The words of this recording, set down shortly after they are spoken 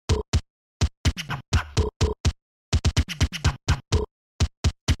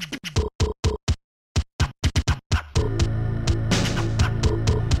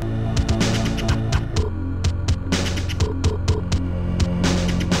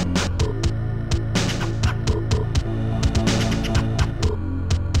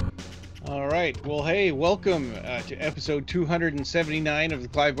Well, hey, welcome to episode 279 of the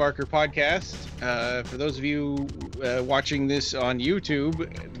Clive Barker Podcast. For those of you watching this on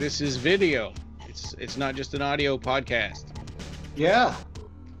YouTube, this is video. It's not just an audio podcast. Yeah,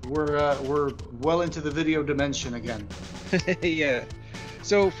 we're well into the video dimension again. Yeah.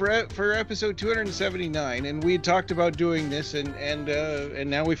 So for episode 279, and we had talked about doing this, and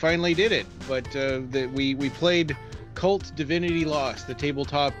now we finally did it. But we played Kult Divinity Lost, the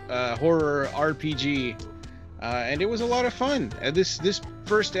tabletop horror RPG, and it was a lot of fun. This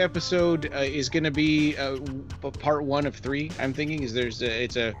first episode is going to be part one of three. I'm thinking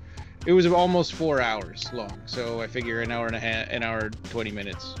it was almost 4 hours long, so I figure an hour 20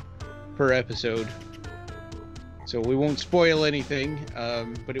 minutes per episode. So we won't spoil anything,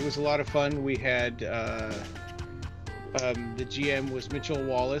 but it was a lot of fun. We had the GM was Mitchell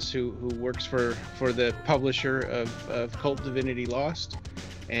Wallace, who works for the publisher of Kult Divinity Lost,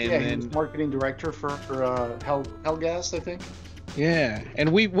 and he was marketing director for Helmgast, I think. Yeah,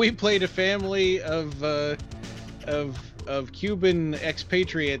 and we played a family of Cuban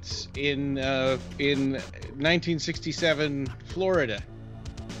expatriates in 1967 Florida,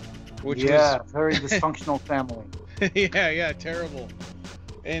 which was very dysfunctional family. yeah, terrible.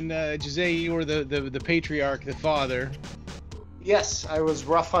 And Jose, you were the patriarch, the father. Yes, I was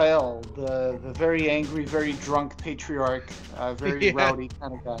Rafael, the very angry, very drunk patriarch, very rowdy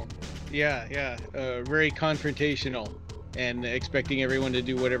kind of guy. Yeah, very confrontational and expecting everyone to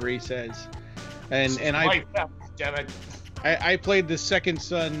do whatever he says. And damn it. I played the second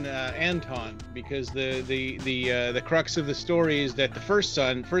son, Anton, because the crux of the story is that the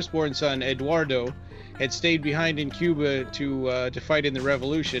firstborn son, Eduardo, had stayed behind in Cuba to fight in the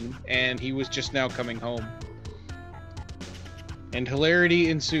revolution, and he was just now coming home. And hilarity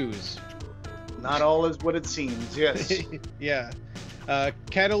ensues. Not all is what it seems. Yes. Yeah.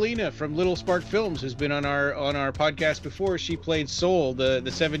 Catalina from Little Spark Films has been on our podcast before. She played Soul, the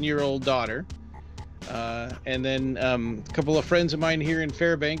 7-year-old daughter. And then a couple of friends of mine here in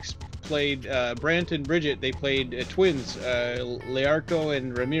Fairbanks played Brant and Bridget. They played twins, Learco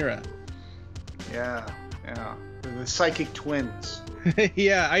and Ramira. Yeah. The psychic twins.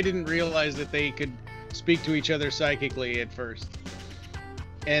 Yeah, I didn't realize that they could speak to each other psychically at first.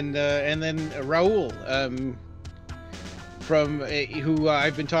 And then Raul, from who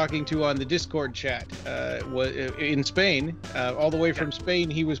I've been talking to on the Discord chat, was in Spain. All the way from Spain,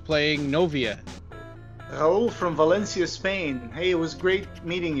 he was playing Novia. Raul from Valencia, Spain. Hey, it was great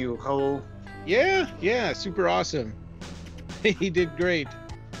meeting you, Raul. Yeah, super awesome. He did great.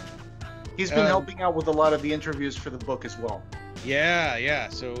 He's been helping out with a lot of the interviews for the book as well. Yeah.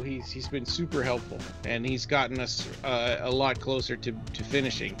 So he's been super helpful, and he's gotten us a lot closer to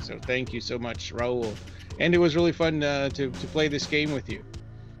finishing. So thank you so much, Raul. And it was really fun to play this game with you.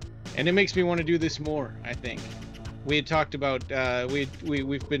 And it makes me want to do this more. I think we had talked about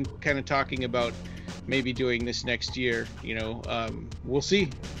we've been kind of talking about maybe doing this next year. We'll see.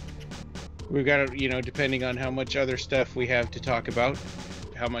 We've got to, depending on how much other stuff we have to talk about,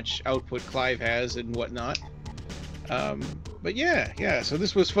 how much output Clive has and whatnot. But yeah, so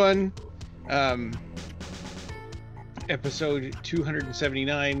this was fun. Episode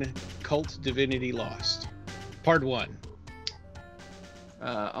 279, Kult Divinity Lost, Part 1.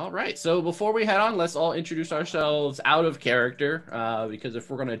 All right, so before we head on, let's all introduce ourselves out of character, because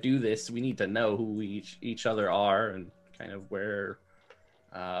if we're going to do this, we need to know who each other are and kind of where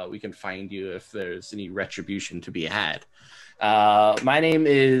we can find you if there's any retribution to be had. My name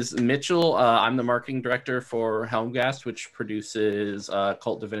is Mitchell. I'm the marketing director for Helmgast, which produces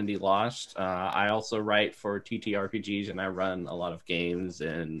Kult Divinity Lost. I also write for TTRPGs, and I run a lot of games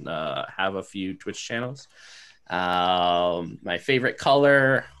and have a few Twitch channels. My favorite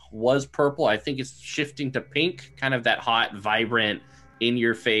color was purple. I think it's shifting to pink, kind of that hot, vibrant,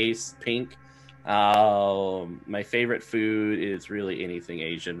 in-your-face pink. My favorite food is really anything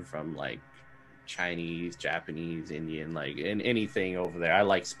Asian, from like Chinese, Japanese, Indian, and anything over there. I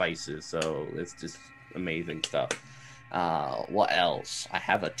like spices, so it's just amazing stuff. What else? I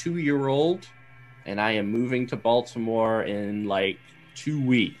have a 2-year-old, and I am moving to Baltimore in 2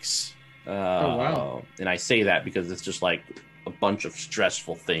 weeks. Oh, wow. And I say that because it's just like a bunch of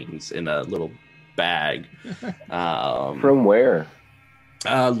stressful things in a little bag. From where?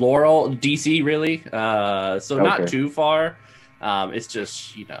 Laurel, DC, really. So okay. Not too far. It's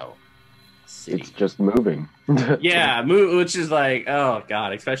just, city. It's just moving. Yeah, which is oh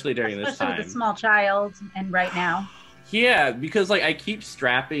god, especially during this time. With a small child, and right now. Yeah, because I keep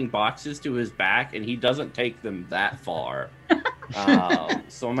strapping boxes to his back, and he doesn't take them that far.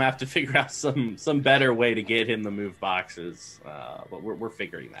 So I'm gonna have to figure out some better way to get him to move boxes. But we're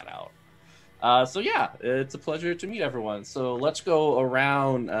figuring that out. So yeah, it's a pleasure to meet everyone. So let's go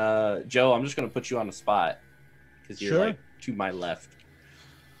around. Joe, I'm just going to put you on the spot because you're like to my left.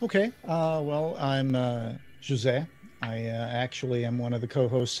 Okay. Well, I'm Jose. I actually am one of the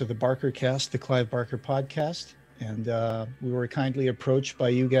co-hosts of the Barker Cast, the Clive Barker Podcast, and we were kindly approached by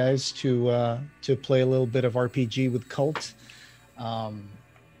you guys to play a little bit of RPG with Kult.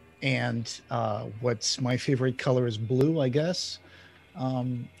 And what's my favorite color is blue, I guess.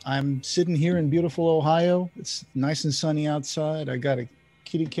 I'm sitting here in beautiful Ohio. It's nice and sunny outside. I got a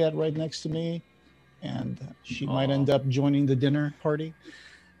kitty cat right next to me, and she might end up joining the dinner party.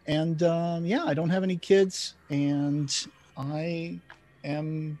 And yeah, I don't have any kids, and I've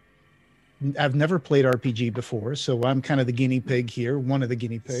never played RPG before, so I'm kind of the guinea pig here, one of the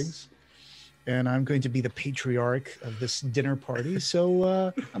guinea pigs. And I'm going to be the patriarch of this dinner party.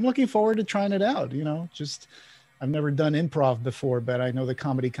 So I'm looking forward to trying it out. You know, just I've never done improv before, but I know the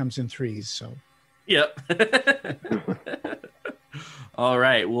comedy comes in threes. So, yep. All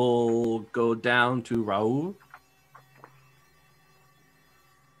right, we'll go down to Raul.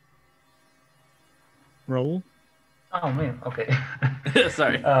 Raul? Oh man, okay.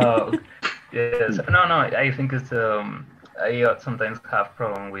 Sorry. Yes. No. I think it's I sometimes have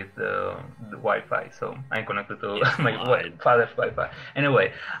problem with the Wi-Fi, so I'm connected to my father's Wi-Fi.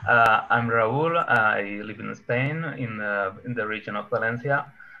 Anyway, I'm Raul. I live in Spain, in the region of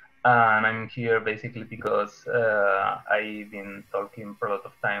Valencia, and I'm here basically because I've been talking for a lot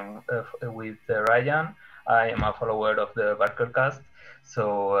of time with Ryan. I am a follower of the Barker Cast,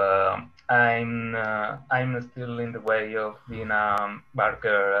 so I'm still in the way of being a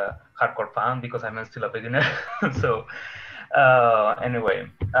Barker hardcore fan because I'm still a beginner. So. Anyway,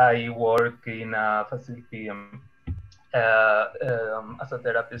 I work in a facility as a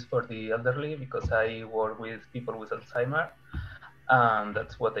therapist for the elderly because I work with people with Alzheimer, and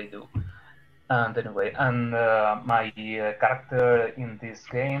that's what I do. And anyway, my character in this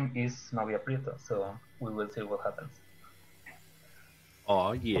game is Novia Prieto, so we will see what happens.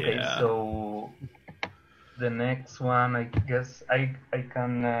 Oh yeah. Okay, so the next one, I guess I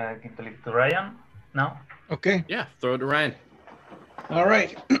can give the lead to Ryan now. Okay. Yeah, throw it to Ryan. All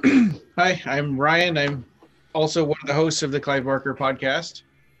right. Hi, I'm Ryan. I'm also one of the hosts of the Clive Barker Podcast.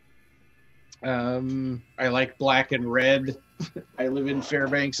 I like black and red. I live in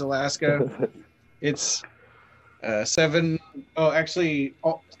Fairbanks, Alaska. It's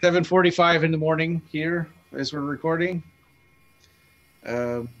 7:45 in the morning here as we're recording.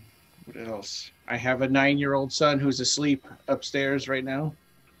 What else? I have a 9-year-old son who's asleep upstairs right now.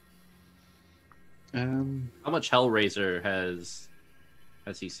 How much Hellraiser has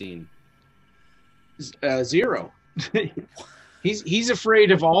he seen? 0. He's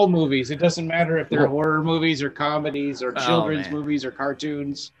afraid of all movies. It doesn't matter if they're horror movies or comedies or children's movies or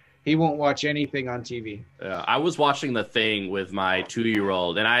cartoons. He won't watch anything on TV. I was watching The Thing with my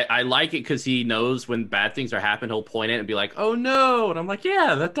 2-year-old, and I like it because he knows when bad things are happening, he'll point it and be like, "Oh no!" And I'm like,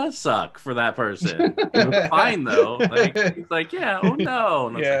 "Yeah, that does suck for that person." Fine though. Like, he's like, "Yeah, oh no,"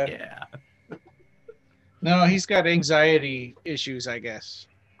 and I was like, "Yeah." No, he's got anxiety issues, I guess.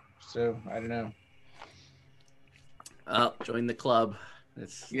 So I don't know. Join the club.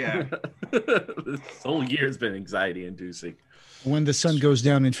 This whole year's been anxiety inducing. When the sun goes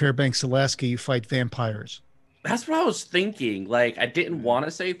down in Fairbanks, Alaska, you fight vampires. That's what I was thinking. Like, I didn't want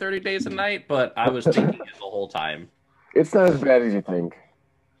to say 30 Days a Night, but I was thinking it the whole time. It's not as bad as you think.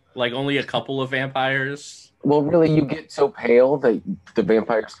 Like, only a couple of vampires? Well, really, you get so pale that the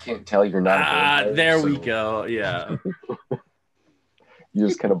vampires can't tell you're not a vampire. There we go. Yeah. You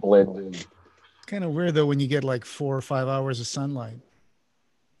just kind of blend in. It's kind of weird, though, when you get like 4 or 5 hours of sunlight.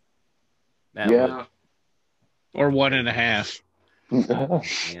 Yeah. Or 1.5.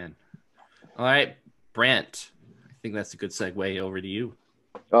 Man. All right, Brant. I think that's a good segue over to you.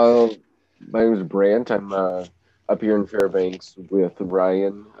 My name is Brant. I'm up here in Fairbanks with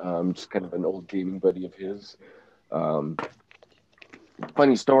Ryan. Just kind of an old gaming buddy of his.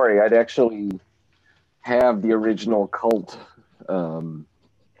 Funny story. I'd actually have the original Kult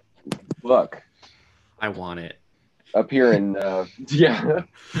book. I want it. Up here in So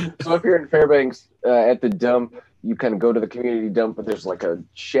up here in Fairbanks, at the dump, you kind of go to the community dump, but there's like a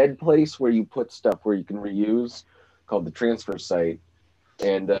shed place where you put stuff where you can reuse, called the transfer site.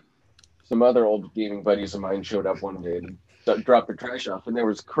 And some other old gaming buddies of mine showed up one day and dropped their trash off, and there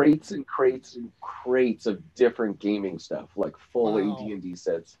was crates and crates and crates of different gaming stuff, like full AD&D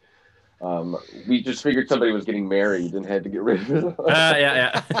sets. We just figured somebody was getting married and had to get rid of it.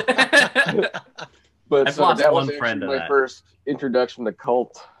 Yeah. But I've so lost that one was friend actually of my that. first introduction to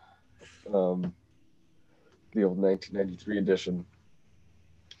Kult, the old 1993 edition.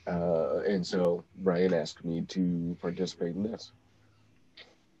 And so Brian asked me to participate in this.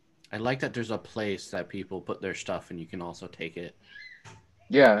 I like that there's a place that people put their stuff and you can also take it.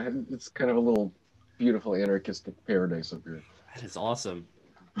 Yeah, it's kind of a little beautiful anarchistic paradise up here. That is awesome.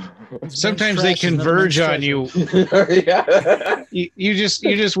 Sometimes they converge on you. Yeah. You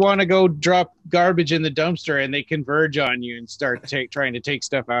just want to go drop garbage in the dumpster, and they converge on you and start trying to take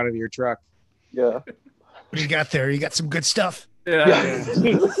stuff out of your truck. Yeah. What do you got there? You got some good stuff. Yeah.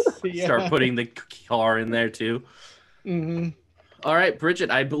 Yeah. Start putting the car in there too. Mm-hmm. All right,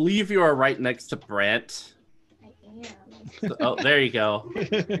 Bridget, I believe you are right next to Brant. I am. So, oh, there you go.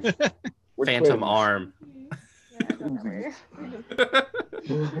 We're Phantom twins. arm. Yeah, whatever.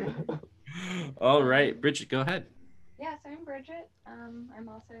 All right, Bridget, go ahead. Yeah, so I'm Bridget. I'm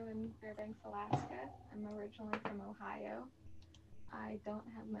also in Fairbanks, Alaska. I'm originally from Ohio. I don't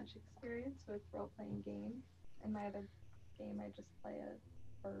have much experience with role-playing games. In my other game, I just play a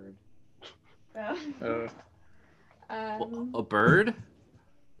bird. So, A bird?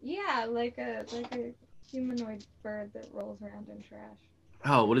 yeah, like a humanoid bird that rolls around in trash.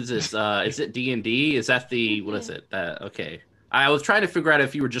 Oh, what is this? Is it D&D? Is that the what is it? Okay. I was trying to figure out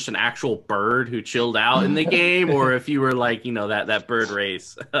if you were just an actual bird who chilled out in the game, or if you were like, you know, that bird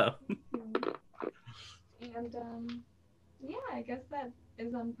race. And yeah, I guess that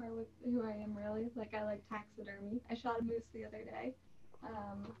is on par with who I am really. Like I like taxidermy. I shot a moose the other day.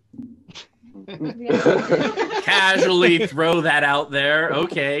 Yeah. Casually throw that out there.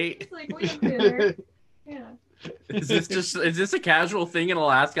 Okay. It's like we have dinner. Yeah. Is this a casual thing in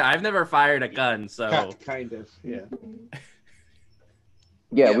Alaska? I've never fired a gun, so Kind of, yeah.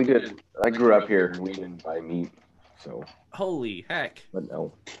 Yeah, we did. I grew up here. We didn't buy meat, so. holy heck. But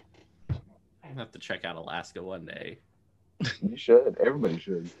no, I'll have to check out Alaska one day. you should. Everybody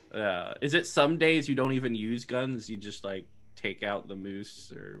should. Is it some days you don't even use guns? You just like take out the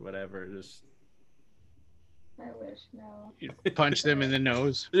moose or whatever? Just I wish, no. You punch them in the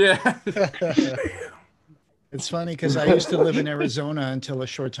nose. yeah. It's funny because I used to live in Arizona until a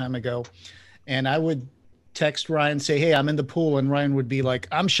short time ago, and I would text Ryan, say, "Hey, I'm in the pool," and Ryan would be like,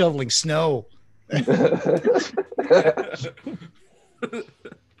 "I'm shoveling snow."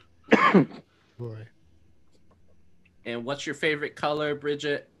 Boy. And what's your favorite color,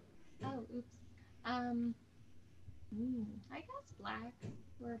 Bridget? Oh, oops. I guess black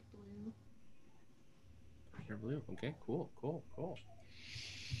or blue. You're blue. Okay, cool.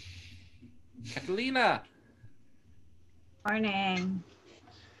 Catalina. Morning.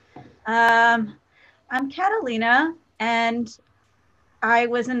 I'm Catalina, and I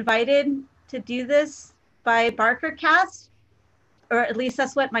was invited to do this by Barker Cast, or at least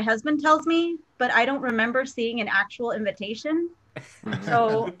that's what my husband tells me, but I don't remember seeing an actual invitation.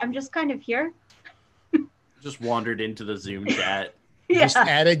 So I'm just kind of here. Just wandered into the Zoom chat. Yeah. Just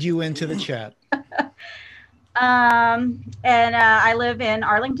added you into the chat. And I live in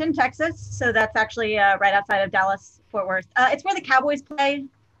Arlington, Texas. So that's actually right outside of Dallas, Fort Worth. It's where the Cowboys play,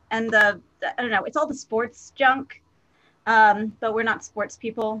 and I don't know, it's all the sports junk. But we're not sports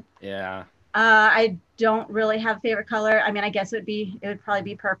people. Yeah. I don't really have a favorite color. I mean, I guess it would probably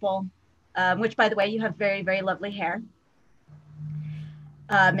be purple, which, by the way, you have very, very lovely hair.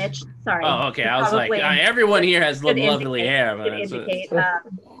 Mitch, sorry. Oh, okay. I was like, everyone here has lovely hair. Should indicate.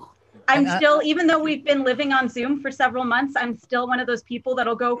 I'm still, even though we've been living on Zoom for several months, I'm still one of those people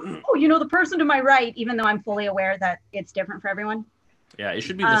that'll go, "Oh, you know, the person to my right," even though I'm fully aware that it's different for everyone. Yeah, it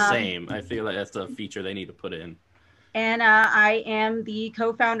should be the same. I feel like that's a feature they need to put in. And I am the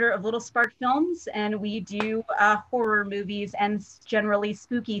co-founder of Little Spark Films, and we do horror movies and generally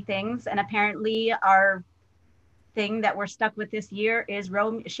spooky things. And apparently our thing that we're stuck with this year is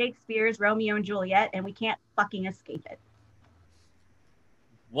Shakespeare's Romeo and Juliet, and we can't fucking escape it.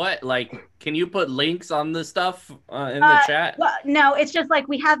 What? Like, can you put links on the stuff in the chat? Well, no, it's just like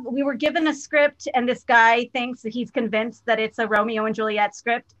we were given a script, and this guy thinks that he's convinced that it's a Romeo and Juliet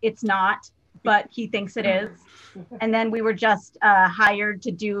script. It's not, but he thinks it is. And then we were just hired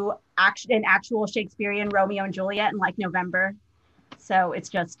to do an actual Shakespearean Romeo and Juliet in like November. So it's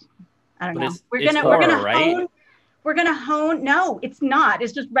just, I don't know. We're gonna hone. No, it's not.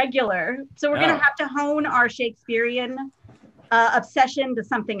 It's just regular. So we're gonna have to hone our Shakespearean obsession to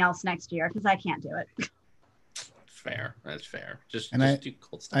something else next year, because I can't do it. Fair. That's fair. Just do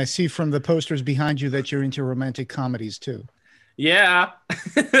cool stuff. I see from the posters behind you that you're into romantic comedies too. Yeah.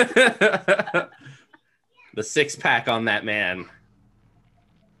 The six-pack on that man.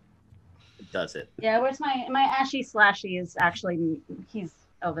 It does it. Yeah, where's my Ashy Slashy is actually, he's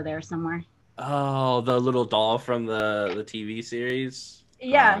over there somewhere. Oh, the little doll from the TV series.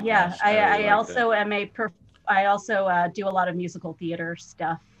 Yeah, oh, yeah. Gosh, I really also am I also do a lot of musical theater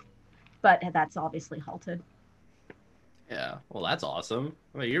stuff. but that's obviously halted. Yeah, well, that's awesome.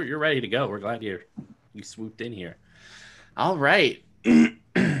 Well, you're ready to go. We're glad you swooped in here. All right.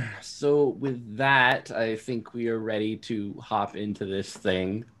 So with that, I think we are ready to hop into this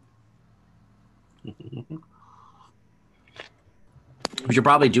thing. We should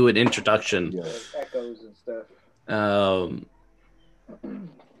probably do an introduction. Yeah, echoes and stuff.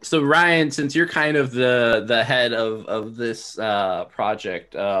 So Ryan, since you're kind of the head of this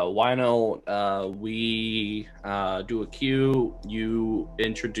project, why don't we do a cue? You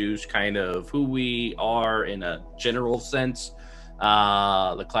introduce kind of who we are in a general sense.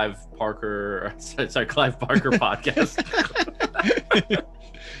 The Clive Barker podcast.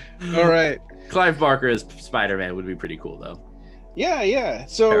 All right. Clive Barker as Spider-Man would be pretty cool, though. Yeah.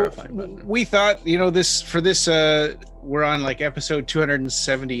 So we thought, we're on like episode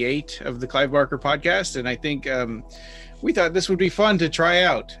 278 of the Clive Barker podcast, and I think we thought this would be fun to try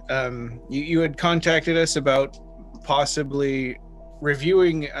out. You had contacted us about possibly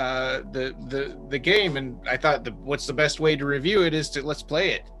reviewing the game, and I thought what's the best way to review it is to let's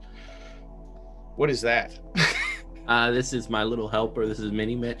play it. What is that? This is my little helper. This is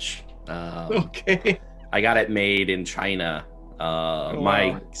Mini Mitch. Okay. I got it made in China.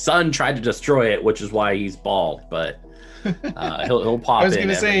 My son tried to destroy it, which is why he's bald, but he'll pop in. I was going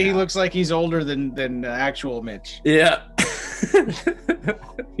to say he looks like he's older than actual Mitch. Yeah.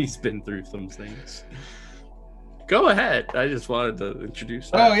 He's been through some things. Go ahead. I just wanted to introduce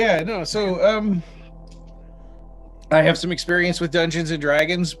that. Oh, yeah. No. So I have some experience with Dungeons and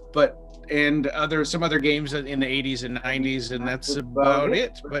Dragons, and some other games in the 80s and 90s, and that's about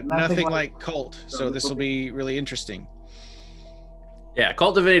it. But nothing like Kult. So this will be really interesting. Yeah,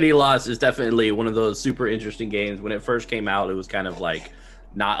 Kult Divinity Lost is definitely one of those super interesting games. When it first came out, it was kind of like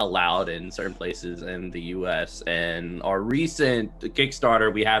not allowed in certain places in the US. And our recent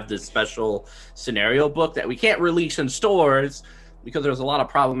Kickstarter, we have this special scenario book that we can't release in stores because there's a lot of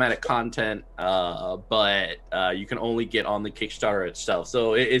problematic content, but you can only get on the Kickstarter itself.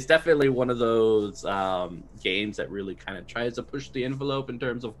 So it's definitely one of those games that really kind of tries to push the envelope in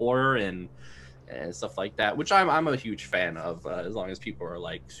terms of horror and stuff like that, which I'm a huge fan of, as long as people are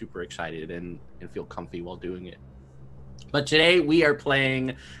like super excited and feel comfy while doing it. But today we are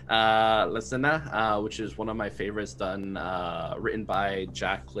playing La Cena, which is one of my favorites, written by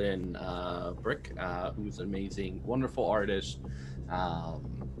Jacqueline Brick, who's an amazing, wonderful artist.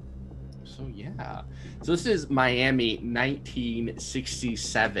 So this is Miami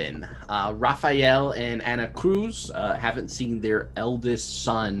 1967. Rafael and Ana Cruz haven't seen their eldest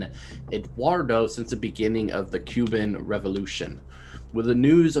son Eduardo since the beginning of the Cuban Revolution. With the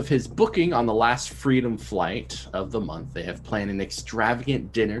news of his booking on the last freedom flight of the month, they have planned an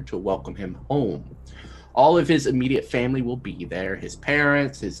extravagant dinner to welcome him home. All of his immediate family will be there, his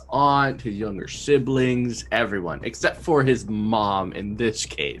parents, his aunt, his younger siblings, everyone, except for his mom in this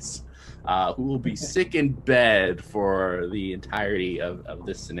case, who will be sick in bed for the entirety of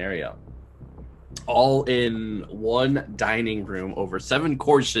this scenario. All in one dining room over 7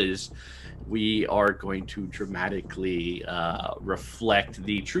 courses, we are going to dramatically reflect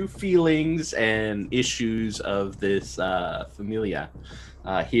the true feelings and issues of this familia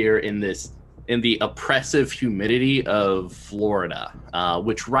here in the oppressive humidity of Florida,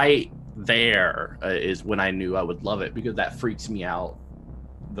 which right there is when I knew I would love it, because that freaks me out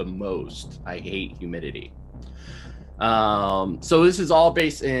the most. I hate humidity. So this is all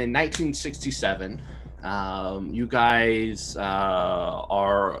based in 1967. You guys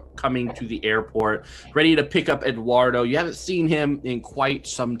are coming to the airport, ready to pick up Eduardo. You haven't seen him in quite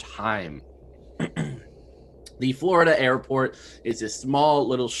some time. The Florida airport is a small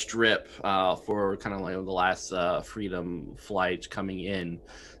little strip for kind of like the last freedom flight coming in.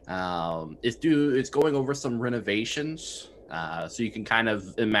 It's going over some renovations. So you can kind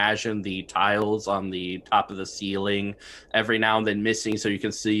of imagine the tiles on the top of the ceiling every now and then missing, so you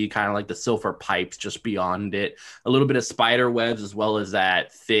can see kind of like the silver pipes just beyond it. A little bit of spider webs, as well as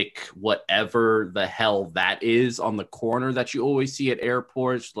that thick whatever the hell that is on the corner that you always see at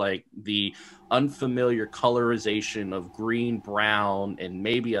airports, like the unfamiliar colorization of green, brown, and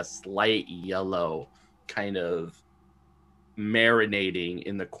maybe a slight yellow kind of marinating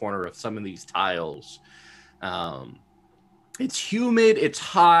in the corner of some of these tiles. It's humid, it's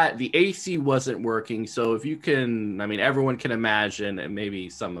hot, the AC wasn't working, so if you can, I mean, everyone can imagine, and maybe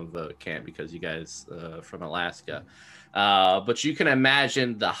some of it can't because you guys from Alaska, but you can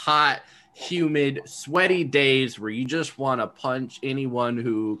imagine the hot, humid, sweaty days where you just want to punch anyone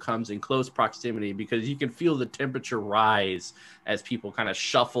who comes in close proximity, because you can feel the temperature rise as people kind of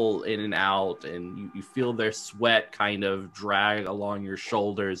shuffle in and out, and you feel their sweat kind of drag along your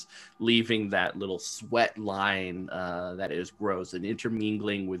shoulders, leaving that little sweat line that is gross and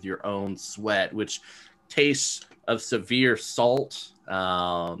intermingling with your own sweat, which tastes of severe salt.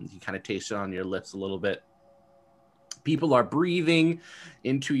 You kind of taste it on your lips a little bit. People are breathing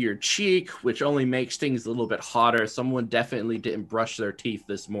into your cheek, which only makes things a little bit hotter. Someone definitely didn't brush their teeth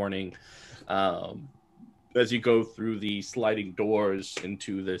this morning. As you go through the sliding doors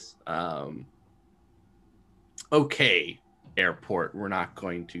into this okay airport, we're not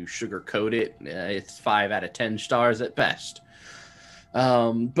going to sugarcoat it. It's 5 out of 10 stars at best.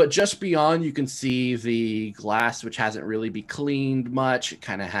 But just beyond, you can see the glass, which hasn't really been cleaned much. It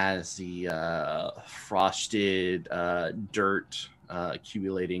kind of has the frosted dirt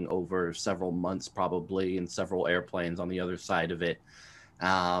accumulating over several months, probably, and several airplanes on the other side of it.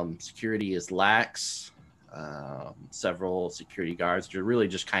 Security is lax. Several security guards are really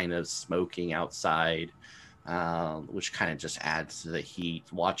just kind of smoking outside, which kind of just adds to the heat.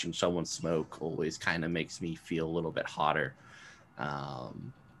 Watching someone smoke always kind of makes me feel a little bit hotter.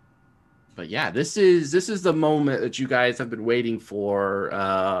 But yeah, this is the moment that you guys have been waiting for,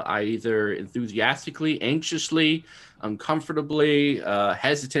 either enthusiastically, anxiously, uncomfortably,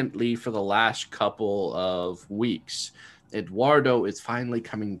 hesitantly for the last couple of weeks. Eduardo is finally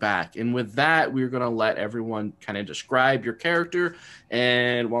coming back. And with that, we're going to let everyone kind of describe your character.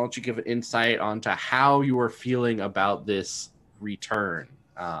 And why don't you give an insight onto how you are feeling about this return?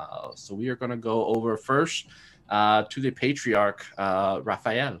 So we are going to go over first to the patriarch,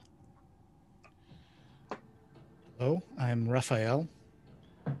 Rafael. Hello, I'm Rafael.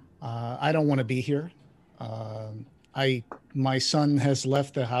 I don't want to be here. My son has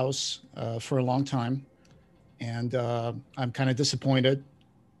left the house for a long time, and I'm kind of disappointed.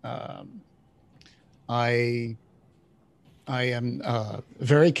 I am a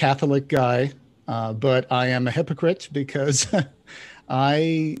very Catholic guy, but I am a hypocrite because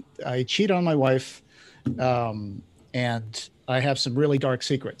I cheat on my wife. And I have some really dark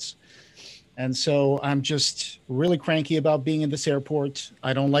secrets. And so I'm just really cranky about being in this airport.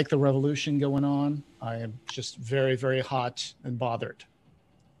 I don't like the revolution going on. I am just very, very hot and bothered.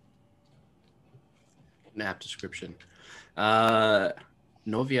 An apt description. Novia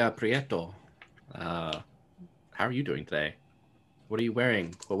Prieto, how are you doing today? What are you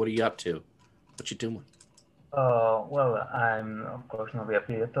wearing? What are you up to? What you doing? Well, I'm, of course, Novia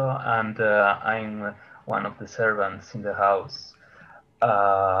Prieto, and I'm one of the servants in the house.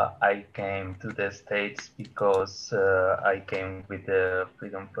 I came to the States because I came with the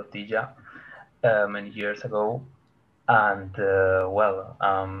Freedom Flotilla many years ago, and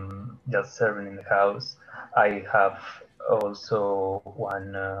just serving in the house. I have also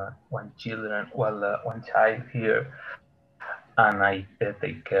one child here, and I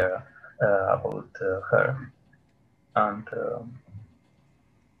take care about her. And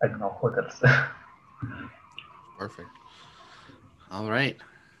I don't know what else. Perfect. All right.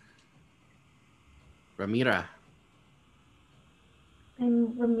 Ramira.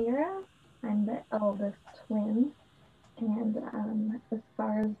 I'm Ramira. I'm the eldest twin. And as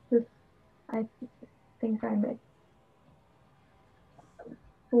far as this, I think I'm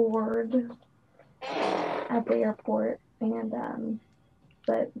bored at the airport. And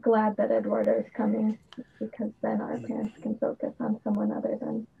but glad that Eduardo is coming, because then our parents can focus on someone other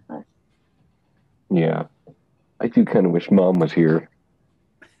than us. Yeah. I do kind of wish Mom was here.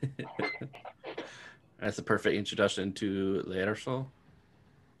 That's a perfect introduction to Learco.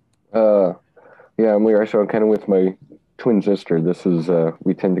 Yeah, I'm Learco. I'm kind of with my twin sister. This is,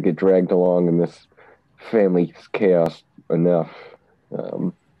 we tend to get dragged along in this family chaos enough. It's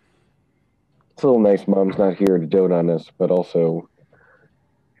a little nice Mom's not here to dote on us, but also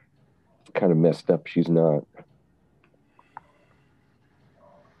kind of messed up she's not.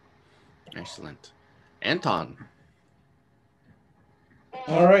 Excellent. Anton.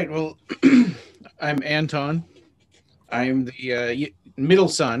 All right. Well, I'm Anton. I'm the middle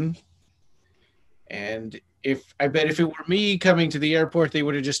son. And I bet if it were me coming to the airport, they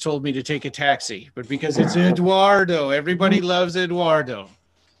would have just told me to take a taxi. But because it's Eduardo, everybody loves Eduardo.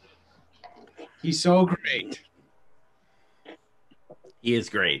 He's so great. He is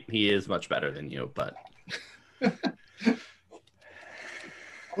great. He is much better than you, but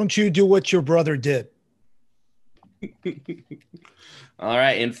Don't you do what your brother did? all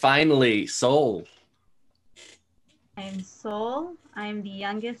right. And finally, Soul. I'm Sol. I'm the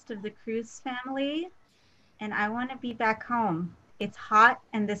youngest of the Cruz family, and I want to be back home. It's hot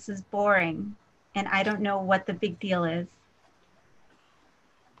and this is boring, and I don't know what the big deal is.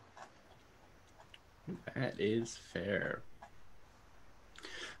 That is fair.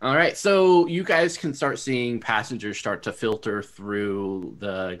 All right, so you guys can start seeing passengers start to filter through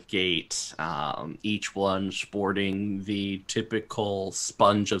the gate, each one sporting the typical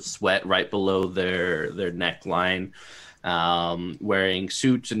sponge of sweat right below their neckline, wearing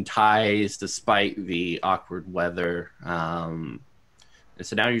suits and ties despite the awkward weather. And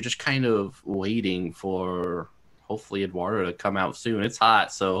so now you're just kind of waiting for, hopefully, Eduardo to come out soon. It's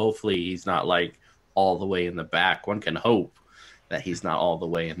hot, so hopefully he's not, like, all the way in the back. One can hope that he's not all the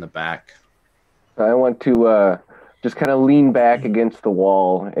way in the back. I want to just kind of lean back against the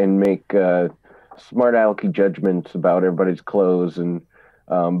wall and make smart alecky judgments about everybody's clothes, and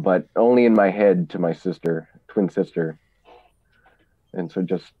but only in my head to my twin sister. And so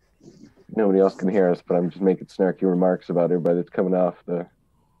just nobody else can hear us, but I'm just making snarky remarks about everybody that's coming off the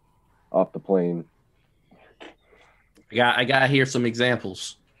plane. I gotta hear some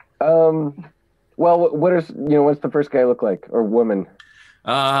examples. Well, what's the first guy look like, or woman?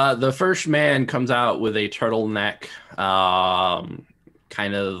 The first man comes out with a turtleneck,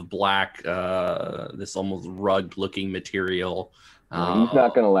 kind of black, this almost rug-looking material. He's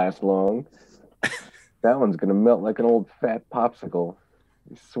not going to last long. That one's going to melt like an old fat popsicle.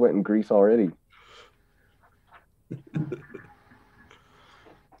 He's sweating grease already.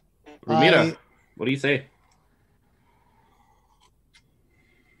 Ramira, what do you say?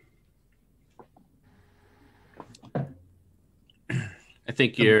 I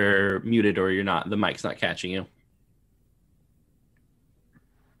think you're muted, or you're not. The mic's not catching you.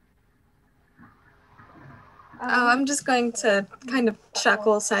 Oh, I'm just going to kind of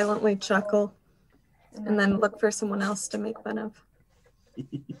silently chuckle, and then look for someone else to make fun of.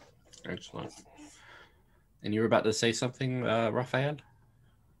 Excellent. And you were about to say something, Rafael?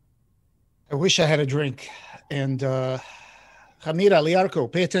 I wish I had a drink. And Ramira,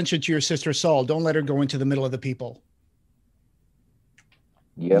 Learco, pay attention to your sister Saul. Don't let her go into the middle of the people.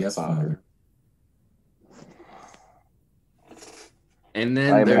 Yes, Father. And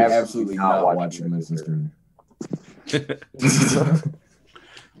then I'm there's absolutely not watching my sister.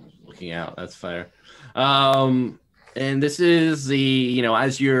 Looking out, that's fire. And this is the,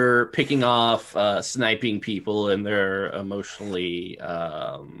 as you're picking off sniping people and their emotionally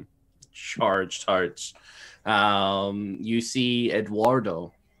charged hearts, you see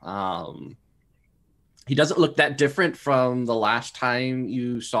Eduardo. He doesn't look that different from the last time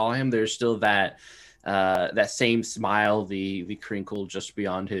you saw him. There's still that same smile, the crinkle just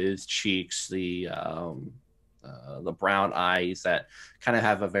beyond his cheeks, the brown eyes that kind of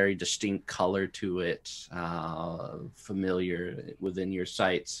have a very distinct color to it, familiar within your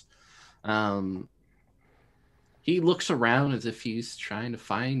sights. He looks around as if he's trying to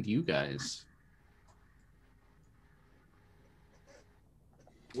find you guys.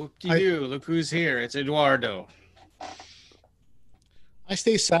 Whoop-de-doo, look who's here. It's Eduardo. I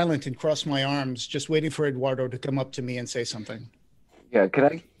stay silent and cross my arms, just waiting for Eduardo to come up to me and say something. Yeah, can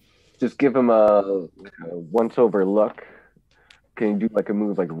I just give him a once-over look? Can you do like a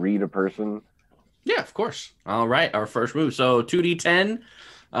move like read a person? Yeah, of course. All right, our first move. So 2d10,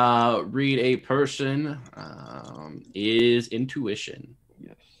 read a person is intuition.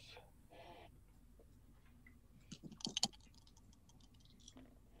 Yes.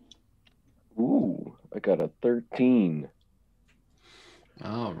 Ooh, I got a 13.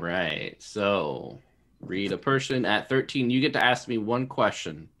 All right, so read a person at 13. You get to ask me one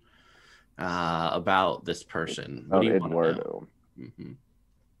question about this person. What do you want to know? Mm-hmm.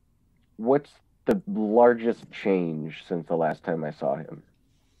 What's the largest change since the last time I saw him?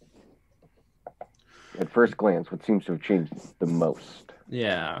 At first glance, what seems to have changed the most?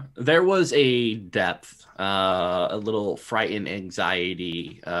 Yeah, there was a depth, a little frightened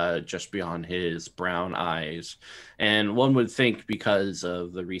anxiety just beyond his brown eyes. And one would think because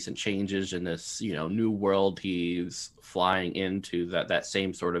of the recent changes in this, new world he's flying into, that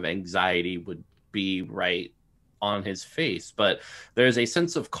same sort of anxiety would be right on his face. But there's a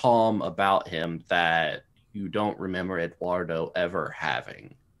sense of calm about him that you don't remember Eduardo ever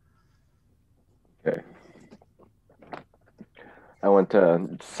having. Okay. I want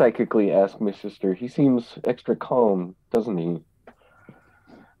to psychically ask my sister. He seems extra calm, doesn't he?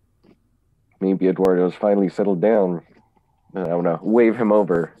 Maybe Eduardo's finally settled down. I want to wave him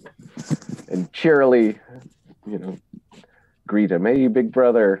over and cheerily, greet him. Hey, big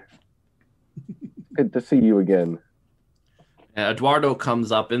brother. Good to see you again. Eduardo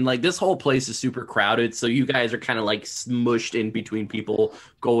comes up, and like this whole place is super crowded, so you guys are kind of like smushed in between people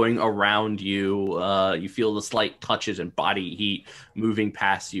going around you. You feel the slight touches and body heat moving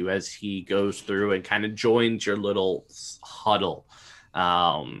past you as he goes through and kind of joins your little huddle.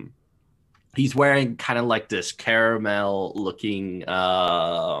 He's wearing kind of like this caramel looking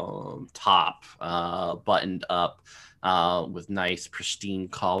top, buttoned up with nice pristine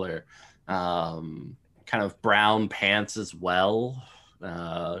collar. Kind of brown pants as well,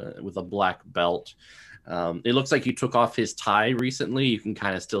 with a black belt. It looks like he took off his tie recently. You can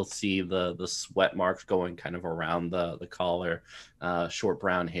kind of still see the sweat marks going kind of around the collar. Short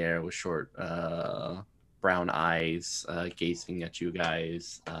brown hair with short brown eyes, gazing at you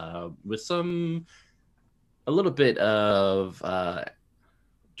guys with a little bit of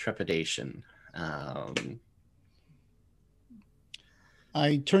trepidation.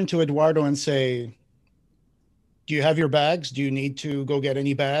 I turn to Eduardo and say, do you have your bags? Do you need to go get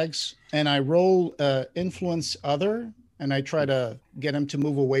any bags? And I roll influence other, and I try to get him to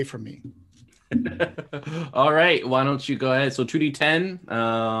move away from me. All right, why don't you go ahead? So 2d10.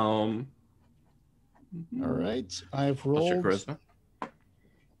 All right, I've rolled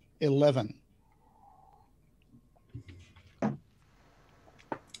 11.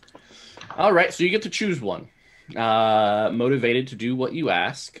 All right, so you get to choose one. Motivated to do what you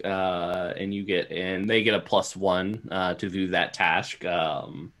ask, and they get a +1 to do that task.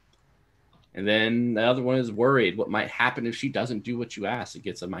 And then the other one is worried what might happen if she doesn't do what you ask. It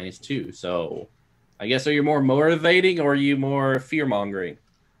gets a -2. So I guess, are you more motivating or are you more fear mongering?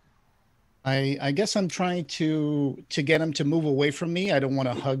 I guess I'm trying to get him to move away from me. I don't want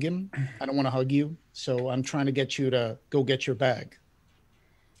to hug him. I don't want to hug you. So I'm trying to get you to go get your bag.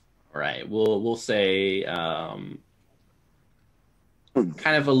 All right, we'll say kind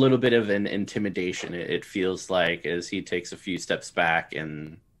of a little bit of an intimidation. It feels like, as he takes a few steps back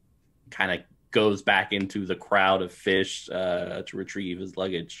and kind of goes back into the crowd of fish to retrieve his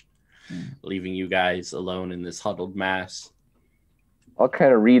luggage, leaving you guys alone in this huddled mass. I'll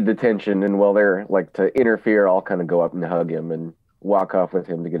kind of read the tension, and while they're like to interfere, I'll kind of go up and hug him and walk off with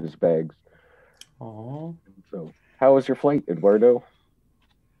him to get his bags. Aww. So, how was your flight, Eduardo?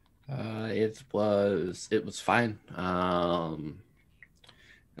 It was fine.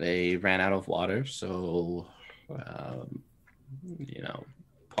 They ran out of water, so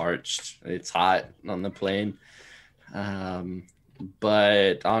parched. It's hot on the plane,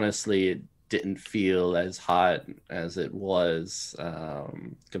 but honestly, it didn't feel as hot as it was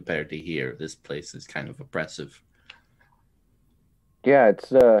compared to here. This place is kind of oppressive. Yeah,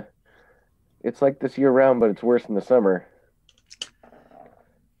 it's like this year round, but it's worse in the summer.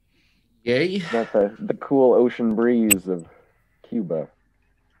 Yay. Not the cool ocean breeze of Cuba.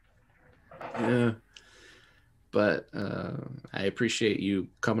 Yeah. But I appreciate you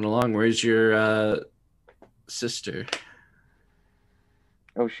coming along. Where's your sister?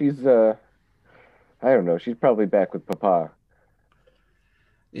 Oh, she's I don't know. She's probably back with Papa.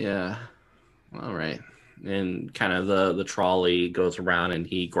 Yeah. All right. And kind of the trolley goes around, and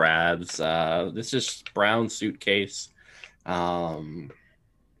he grabs this just brown suitcase.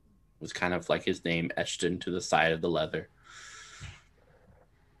 Was kind of like his name etched into the side of the leather.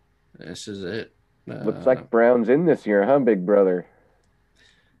 This is it. Looks like Brown's in this year, huh, big brother?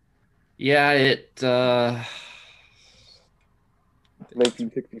 Yeah,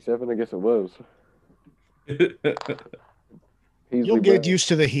 1967, I guess it was. You'll get used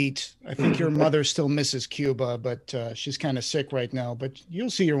to the heat. I think your mother still misses Cuba, but she's kind of sick right now. But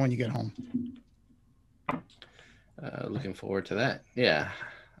you'll see her when you get home. Looking forward to that. Yeah.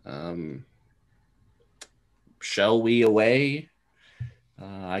 Shall we away?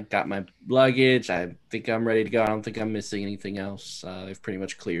 I got my luggage. I think I'm ready to go. I don't think I'm missing anything else. They've pretty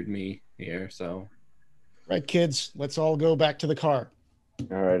much cleared me here. So, right, kids, let's all go back to the car.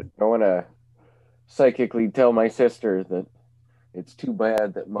 All right. I want to psychically tell my sister that it's too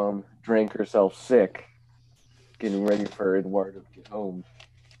bad that Mom drank herself sick getting ready for Eduardo to get home.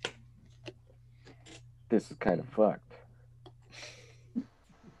 This is kind of fucked.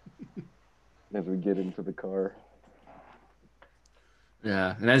 As we get into the car.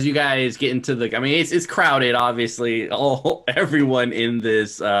 Yeah, and as you guys get into it's crowded, obviously. Everyone in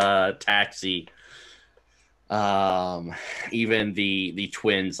this taxi, even the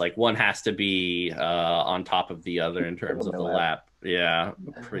twins, like one has to be on top of the other in terms of the lap. Yeah,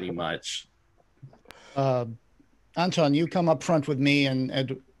 pretty much. Anton, you come up front with me, and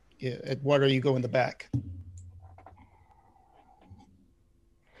Eduardo, you go in the back.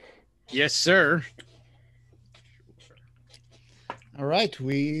 Yes, sir. All right,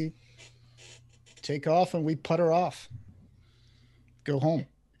 we take off and we putter off. go home.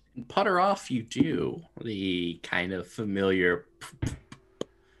 Putter off, you do. The kind of familiar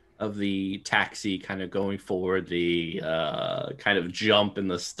of the taxi kind of going forward, the kind of jump and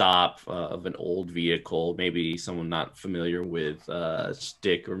the stop of an old vehicle, maybe someone not familiar with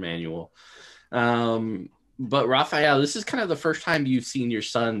stick or manual. But Rafael, this is kind of the first time you've seen your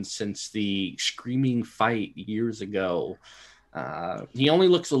son since the screaming fight years ago. He only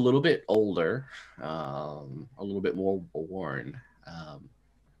looks a little bit older, a little bit more worn.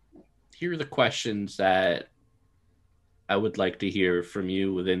 Here are the questions that I would like to hear from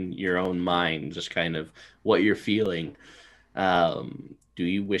you within your own mind, just kind of what you're feeling. Do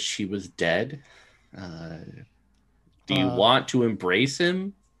you wish he was dead? Do you want to embrace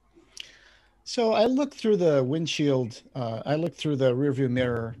him? So I looked through the windshield. I looked through the rearview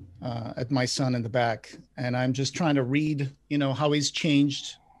mirror at my son in the back, and I'm just trying to read, how he's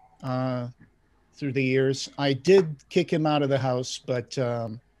changed through the years. I did kick him out of the house, but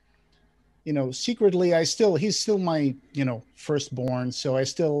secretly, he's still my, firstborn. So I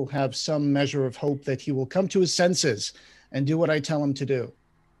still have some measure of hope that he will come to his senses and do what I tell him to do.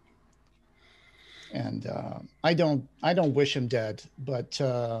 And I don't wish him dead, but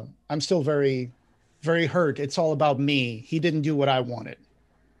I'm still very, very hurt. It's all about me. He didn't do what I wanted.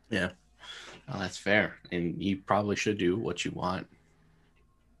 Yeah, well, that's fair. And you probably should do what you want.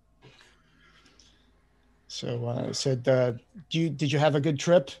 So I said, did you have a good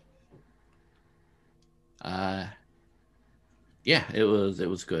trip? Yeah, it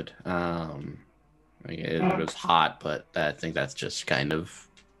was good. It was hot, but I think that's just kind of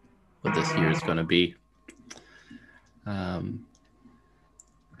what this year is going to be. Yeah.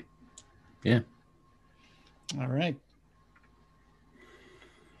 All right.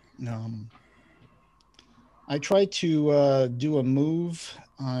 I tried to do a move.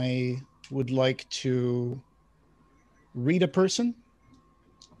 I would like to read a person.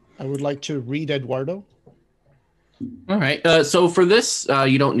 I would like to read Eduardo. All right. So for this,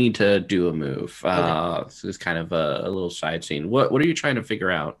 you don't need to do a move. Okay. This is kind of a little side scene. What are you trying to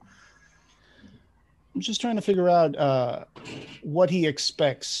figure out? I'm just trying to figure out what he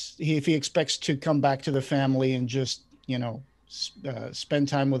expects. If he expects to come back to the family and just, spend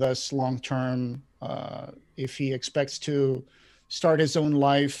time with us long term. If he expects to start his own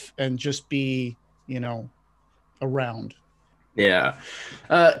life and just be, around. Yeah.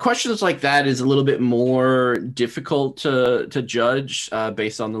 Questions like that is a little bit more difficult to judge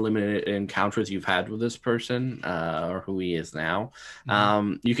based on the limited encounters you've had with this person or who he is now.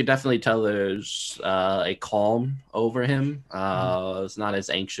 You could definitely tell there's a calm over him. It's not as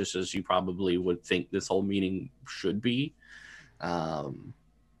anxious as you probably would think this whole meeting should be.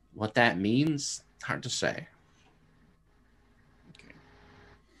 What that means, hard to say.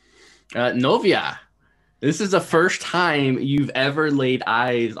 Okay. Novia. This is the first time you've ever laid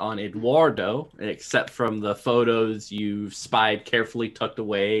eyes on Eduardo, except from the photos you've spied carefully tucked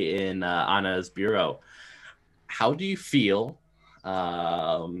away in Anna's bureau. How do you feel?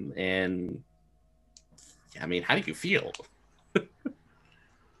 And how do you feel?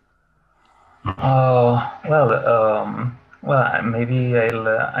 Well, maybe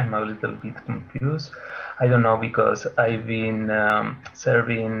I'm a little bit confused. I don't know, because I've been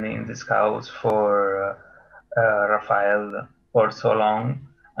serving in this house for Rafael for so long,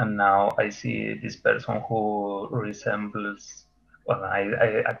 and now I see this person who resembles. Well,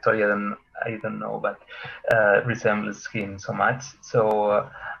 I actually I don't know, but resembles him so much. So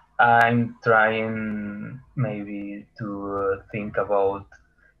I'm trying maybe to think about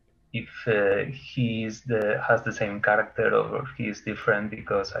if he has the same character or he is different,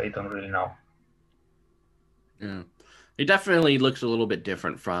 because I don't really know. Yeah, he definitely looks a little bit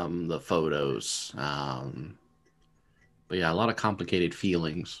different from the photos. But yeah, a lot of complicated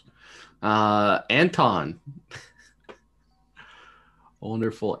feelings. Anton.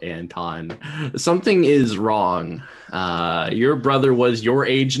 Wonderful Anton. Something is wrong. Your brother was your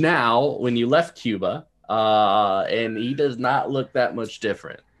age now when you left Cuba, and he does not look that much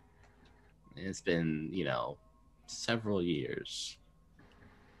different. It's been, several years.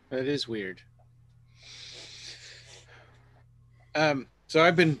 That is weird. So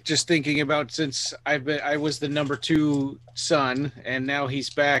I've been just thinking about, since I was the number 2 son, and now he's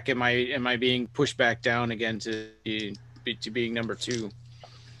back. Am I being pushed back down again to being number 2?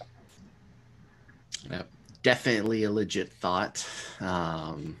 Definitely a legit thought.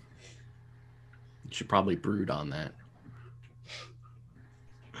 You should probably brood on that.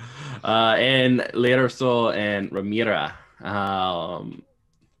 And Learco and Ramira.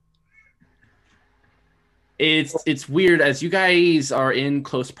 It's weird, as you guys are in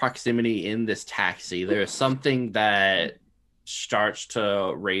close proximity in this taxi. There's something that starts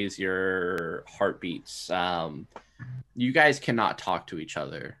to raise your heartbeats. You guys cannot talk to each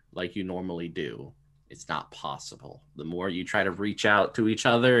other like you normally do. It's not possible. The more you try to reach out to each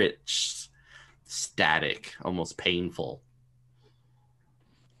other, it's static, almost painful.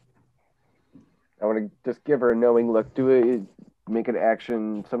 I want to just give her a knowing look. Make an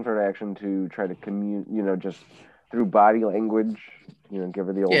action, some sort of action to try to just through body language, give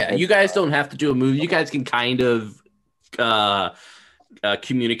her the old. Yeah, you guys don't have to do a move. You guys can kind of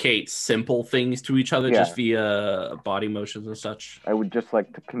communicate simple things to each other just via body motions and such. I would just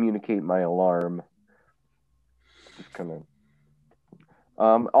like to communicate my alarm. Just kind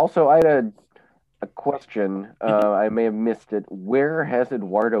of. Also, I had a question. I may have missed it. Where has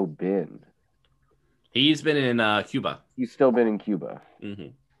Eduardo been? He's been in Cuba. He's still been in Cuba. Mm-hmm.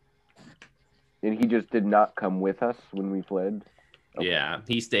 And he just did not come with us when we fled? Okay. Yeah,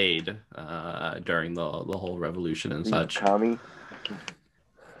 he stayed during the whole revolution and such. Tommy?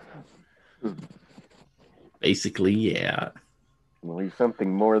 Basically, yeah. Well, he's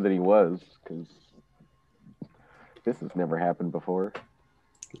something more than he was, because this has never happened before.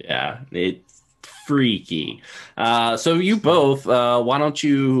 Yeah, it's freaky. So you both, why don't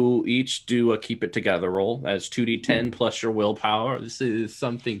you each do a keep it together roll as 2d10 plus your willpower. This is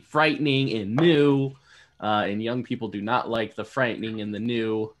something frightening and new, and young people do not like the frightening and the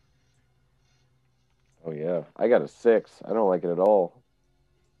new. Oh yeah, I got a 6. I don't like it at all.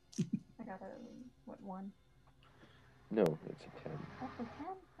 I got a 1? No, it's a 10. That's a 10?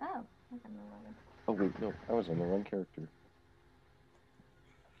 Oh, I got an 11. Oh wait, no, I was on the wrong character.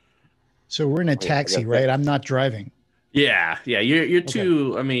 So we're in a taxi, right? I'm not driving. Yeah. You're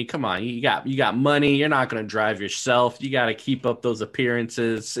too. I mean, come on. You got money. You're not going to drive yourself. You got to keep up those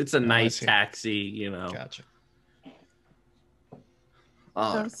appearances. It's a nice taxi, Gotcha.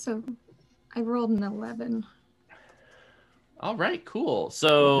 So I rolled an 11. All right, cool.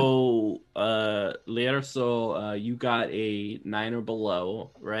 So, Learco, you got a 9 or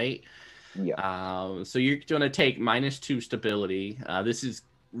below, right? Yeah. So you're going to take -2 stability. This is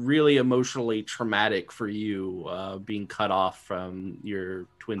really emotionally traumatic for you, being cut off from your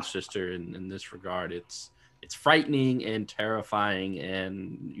twin sister in this regard. It's frightening and terrifying,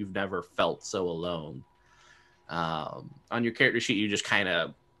 and you've never felt so alone. On your character sheet, you just kind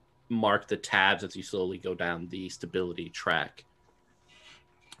of mark the tabs as you slowly go down the stability track.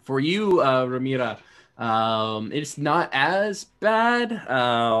 For you, Ramira, it's not as bad.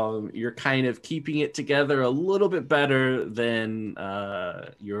 You're kind of keeping it together a little bit better than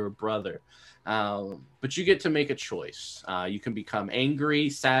your brother. But you get to make a choice. You can become angry,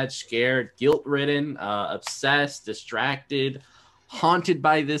 sad, scared, guilt-ridden, obsessed, distracted, haunted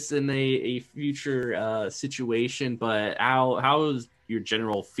by this in a future situation. But how does your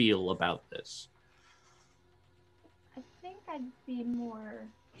general feel about this? I think I'd be more...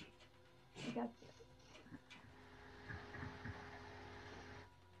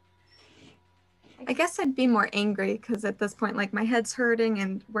 I guess I'd be more angry because at this point, like, my head's hurting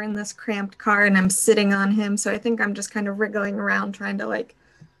and we're in this cramped car and I'm sitting on him. So I think I'm just kind of wriggling around trying to, like,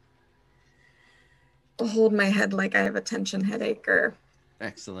 hold my head like I have a tension headache or...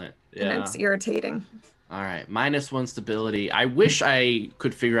 Excellent. Yeah. And it's irritating. All right. -1 stability. I wish I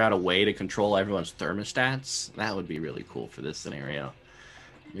could figure out a way to control everyone's thermostats. That would be really cool for this scenario.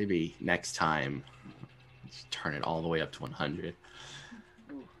 Maybe next time, just turn it all the way up to 100.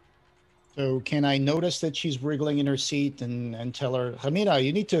 So can I notice that she's wriggling in her seat and tell her, Ramira,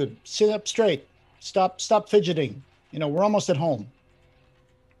 you need to sit up straight. Stop fidgeting. We're almost at home.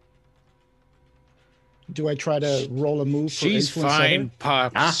 Do I try to roll a move? She's fine,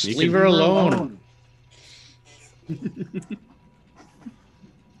 Pops. Leave her alone. I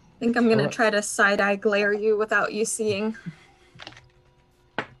think I'm going to try to side-eye glare you without you seeing.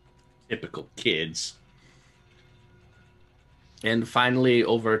 Typical kids. And finally,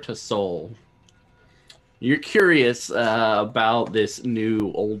 over to Soul. You're curious about this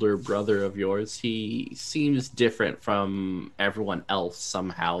new older brother of yours. He seems different from everyone else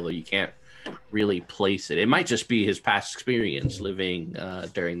somehow, though you can't really place it. It might just be his past experience living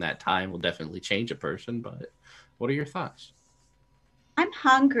during that time will definitely change a person, but what are your thoughts? I'm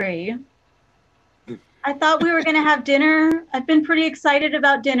hungry. I thought we were going to have dinner. I've been pretty excited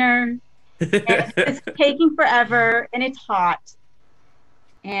about dinner. And it's taking forever and it's hot.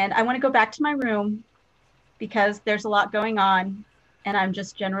 And I want to go back to my room because there's a lot going on and I'm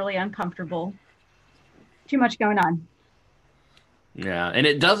just generally uncomfortable. Too much going on. Yeah, and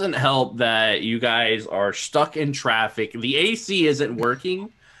it doesn't help that you guys are stuck in traffic. The AC isn't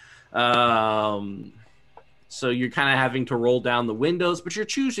working. So you're kind of having to roll down the windows, but you're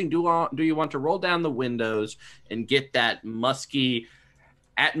choosing, do you want to roll down the windows and get that musky,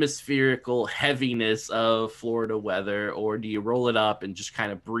 atmospherical heaviness of Florida weather, or do you roll it up and just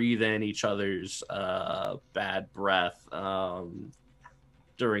kind of breathe in each other's bad breath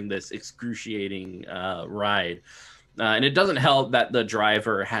during this excruciating ride? And it doesn't help that the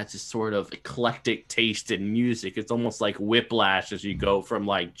driver has this sort of eclectic taste in music. It's almost like whiplash as you go from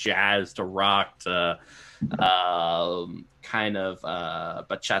like jazz to rock to kind of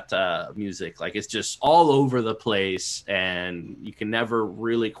bachata music. Like it's just all over the place, and you can never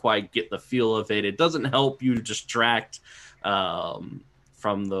really quite get the feel of it. It doesn't help you distract from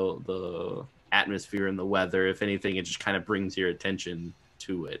the atmosphere and the weather. If anything, it just kind of brings your attention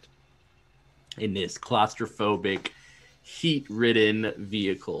to it in this claustrophobic, heat-ridden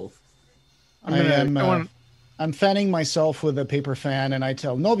vehicle. I'm fanning myself with a paper fan, and I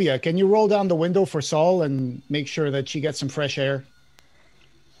tell Novia, can you roll down the window for Saul and make sure that she gets some fresh air?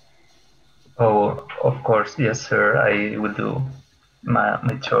 Oh, of course, yes, sir. I will do my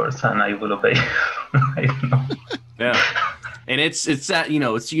chores and I will obey. I know. Yeah, and it's that, you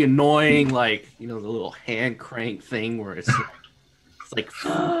know, it's the annoying, like, you know, the little hand crank thing where it's like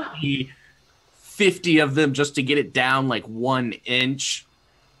 50 of them just to get it down like 1 inch.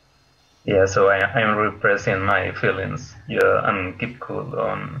 Yeah, so I'm repressing my feelings. Yeah, and keep cool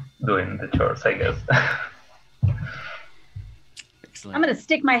on doing the chores, I guess. Excellent. I'm going to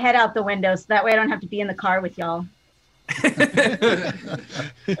stick my head out the window so that way I don't have to be in the car with y'all.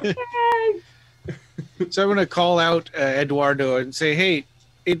 So I'm going to call out Eduardo and say, hey,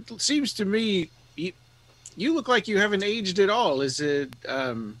 it seems to me you look like you haven't aged at all. Is it,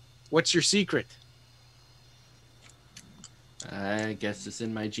 what's your secret? I guess it's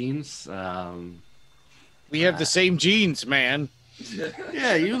in my genes. We have the same genes, man.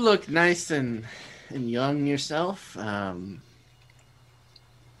 Yeah, you look nice and young yourself.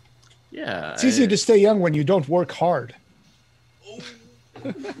 Yeah, it's easy to stay young when you don't work hard.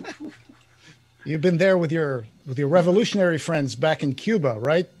 You've been there with your revolutionary friends back in Cuba,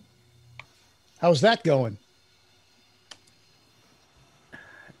 right? How's that going?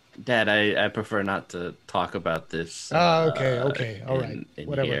 Dad, I prefer not to talk about this. Okay, all right. In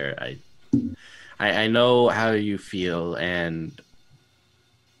Whatever. Here. I know how you feel, and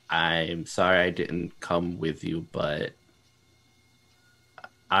I'm sorry I didn't come with you, but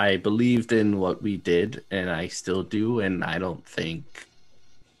I believed in what we did, and I still do, and I don't think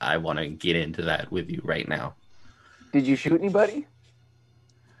I want to get into that with you right now. Did you shoot anybody?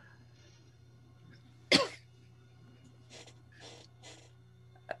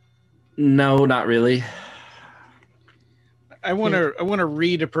 No, not really. I want to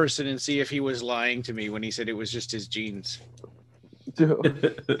read a person and see if he was lying to me when he said it was just his genes. Go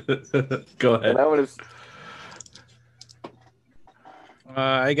ahead. And I would have.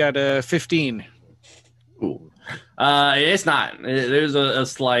 I got a 15. Ooh. It's not. There's a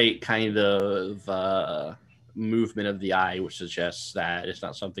slight kind of movement of the eye, which suggests that it's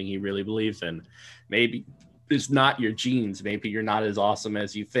not something he really believes in. Maybe it's not your genes. Maybe you're not as awesome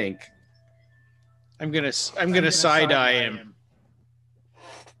as you think. I'm gonna side eye him.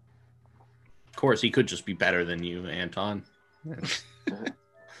 Of course, he could just be better than you, Anton.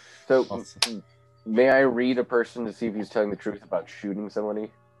 So, Awesome. May I read a person to see if he's telling the truth about shooting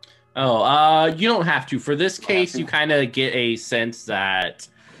somebody? Oh, you don't have to. For this case, you kind of get a sense that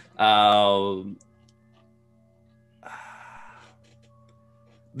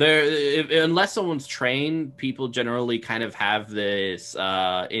unless someone's trained, people generally kind of have this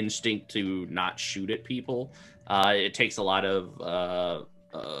instinct to not shoot at people. It takes a lot of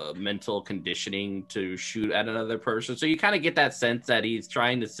mental conditioning to shoot at another person. So you kind of get that sense that he's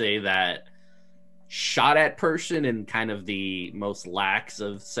trying to say that shot at person in kind of the most lax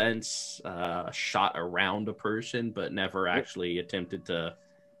of sense, shot around a person, but never actually attempted to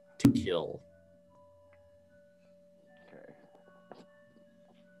kill.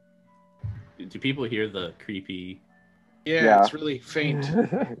 Do people hear the creepy? Yeah, it's really faint.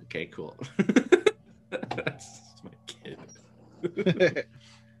 Okay, cool. That's my kid.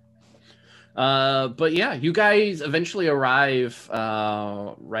 But yeah, you guys eventually arrive.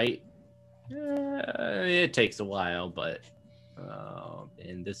 Right? It takes a while, but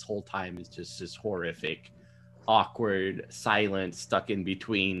and this whole time is just this horrific, awkward silence stuck in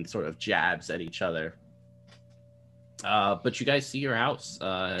between sort of jabs at each other. But you guys see your house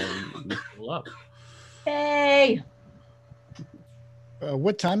and you pull up. Hey!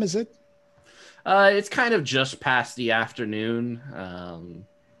 What time is it? It's kind of just past the afternoon.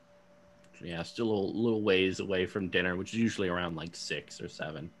 Yeah, still a little ways away from dinner, which is usually around like 6 or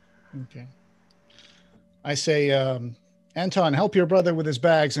 7. Okay. I say, Anton, help your brother with his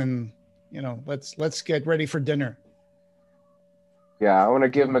bags, and let's get ready for dinner. Yeah, I want to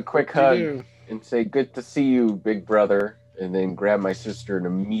give him a quick hug and say, "Good to see you, big brother," and then grab my sister and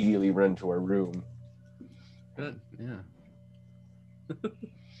immediately run to our room. Good. Yeah.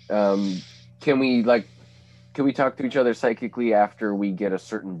 Can we talk to each other psychically after we get a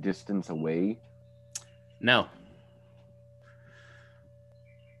certain distance away? No.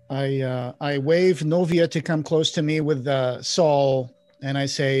 I wave Novia to come close to me with Saul, and I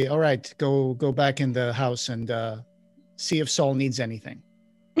say, "All right, go back in the house and see if Saul needs anything."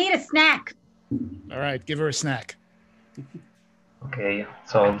 Need a snack. All right, give her a snack. Okay,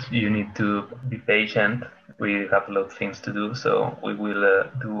 so you need to be patient. We have a lot of things to do, so we will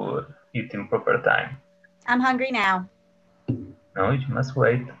do it in proper time. I'm hungry now. No, you must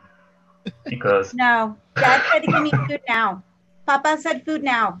wait. Because... No, Dad said to give me food now. Papa said food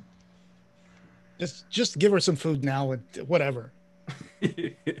now. Just give her some food now, whatever.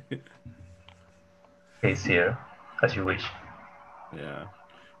 It's here, as you wish. Yeah.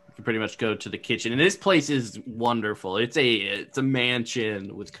 You can pretty much go to the kitchen. And this place is wonderful. It's a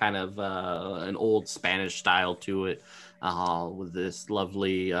mansion with kind of an old Spanish style to it, with this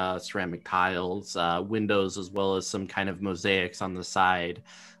lovely ceramic tiles, windows, as well as some kind of mosaics on the side.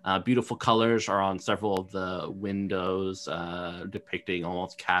 Beautiful colors are on several of the windows, depicting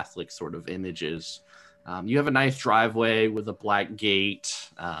almost Catholic sort of images. You have a nice driveway with a black gate.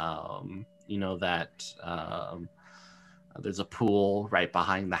 There's a pool right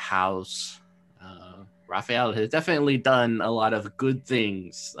behind the house. Rafael has definitely done a lot of good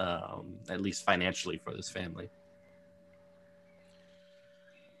things, at least financially, for this family.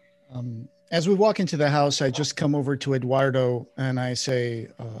 As we walk into the house, I just come over to Eduardo and I say,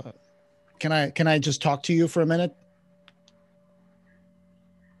 can I just talk to you for a minute?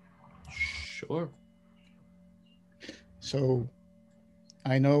 Sure. So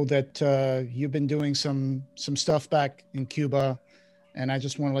I know that you've been doing some stuff back in Cuba, and I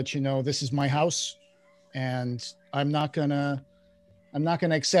just want to let you know this is my house, and I'm not gonna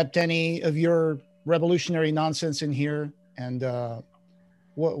accept any of your revolutionary nonsense in here. And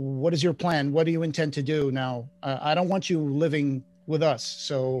what is your plan? What do you intend to do now? I don't want you living with us,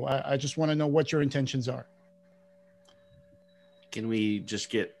 so I just want to know what your intentions are. Can we just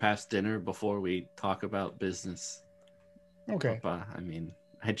get past dinner before we talk about business? Okay. Papa, I mean,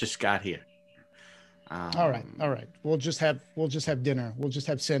 I just got here. All right. We'll just have dinner. We'll just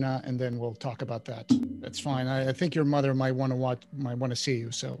have cena, and then we'll talk about that. That's fine. I think your mother might want to see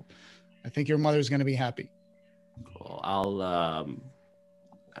you. So, I think your mother's going to be happy. Cool.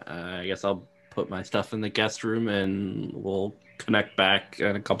 I guess I'll put my stuff in the guest room, and we'll connect back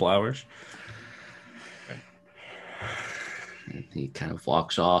in a couple hours. Okay. And he kind of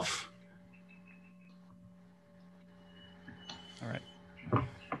walks off. All right.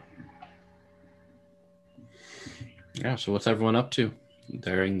 Yeah, so what's everyone up to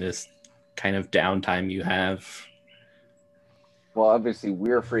during this kind of downtime you have? Well, obviously,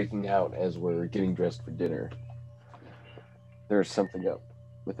 we're freaking out as we're getting dressed for dinner. There's something up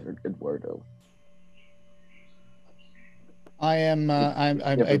with Eduardo.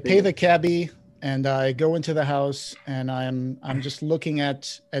 I pay the cabbie and I go into the house, and I'm just looking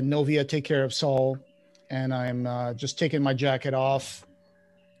at Novia take care of Saul, and I'm just taking my jacket off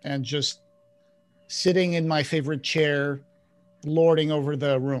and just sitting in my favorite chair, lording over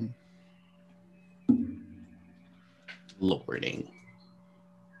the room. Lording.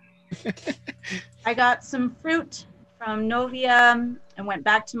 I got some fruit from Novia and went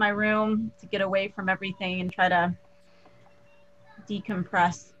back to my room to get away from everything and try to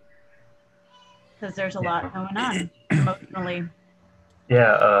decompress, because there's a lot going on emotionally.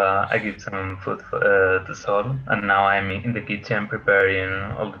 Yeah, I give some food to Sol, and now I'm in the kitchen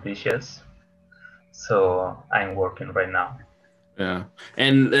preparing all the dishes. So I'm working right now. Yeah,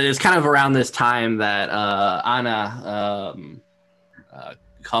 and it's kind of around this time that Anna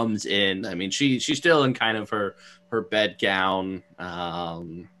comes in. I mean, she's still in kind of her bedgown,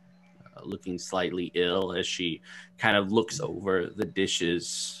 looking slightly ill as she kind of looks over the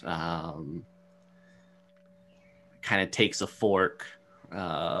dishes, kind of takes a fork,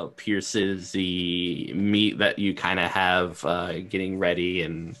 pierces the meat that you kind of have getting ready,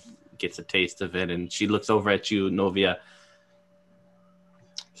 and gets a taste of it. And she looks over at you, Novia.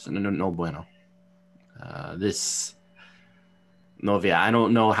 No bueno. This, Novia, I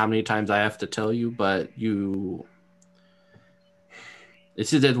don't know how many times I have to tell you, but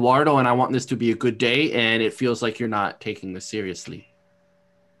this is Eduardo, and I want this to be a good day, and it feels like you're not taking this seriously.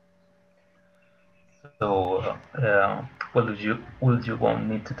 So, what would you want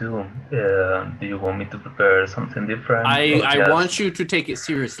me to do? Do you want me to prepare something different? I want you to take it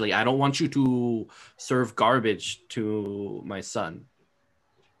seriously. I don't want you to serve garbage to my son.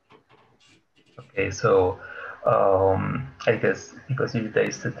 Okay, so I guess because you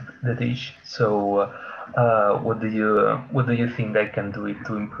tasted the dish, so what do you think I can do it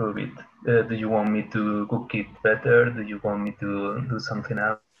to improve it? Do you want me to cook it better? Do you want me to do something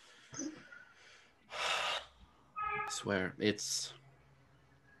else? I swear, it's...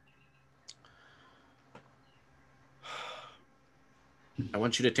 I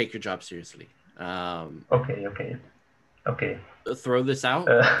want you to take your job seriously. Okay. Throw this out.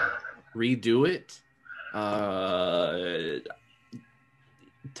 Redo it.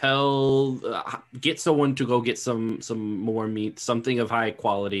 Get someone to go get some more meat, something of high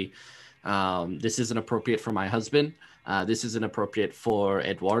quality. This isn't appropriate for my husband. This isn't appropriate for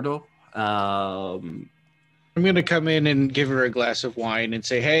Eduardo. I'm gonna come in and give her a glass of wine and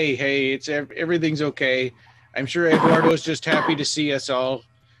say, "Hey, it's everything's okay. I'm sure Eduardo's just happy to see us all.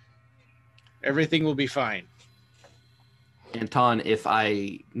 Everything will be fine." Anton, if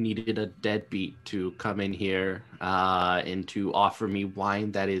I needed a deadbeat to come in here and to offer me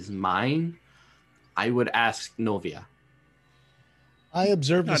wine that is mine, I would ask Novia. I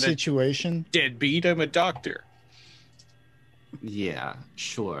observe the situation. Deadbeat, I'm a doctor. Yeah,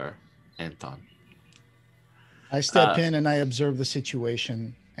 sure, Anton. I step in and I observe the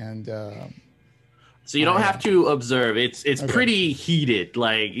situation, and so you don't have to observe. It's Okay. pretty heated.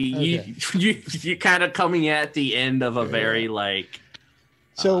 Like you're kind of coming at the end of a very like.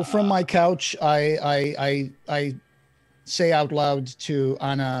 So from my couch, I say out loud to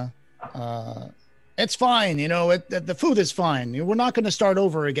Anna, "It's fine. You know, the food is fine. We're not going to start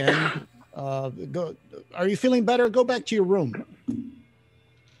over again. Go. Are you feeling better? Go back to your room."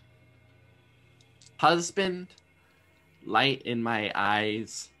 Husband, light in my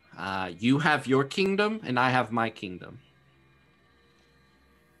eyes. You have your kingdom, and I have my kingdom.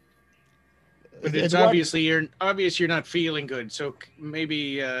 But it's obvious you're not feeling good, so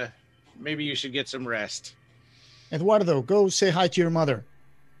maybe you should get some rest. Eduardo, go say hi to your mother.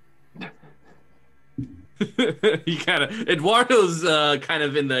 Eduardo's kind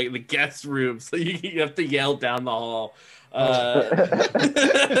of in the guest room, so you have to yell down the hall.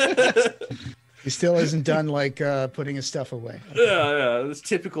 He still isn't done like putting his stuff away. Yeah, this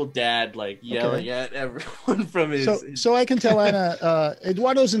typical dad like yelling at everyone from his. So I can tell Anna,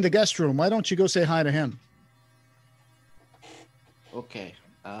 Eduardo's in the guest room. Why don't you go say hi to him? Okay.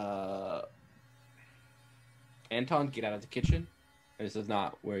 Anton, get out of the kitchen. This is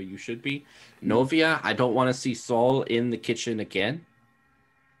not where you should be. Novia, I don't want to see Saul in the kitchen again.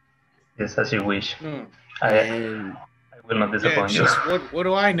 Yes, as you wish. I will not disappoint you. What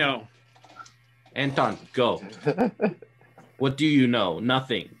do I know? Anton, go. What do you know?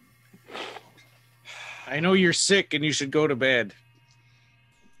 Nothing. I know you're sick and you should go to bed.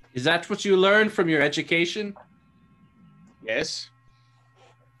 Is that what you learned from your education? Yes.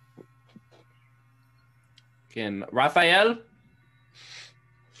 Can Rafael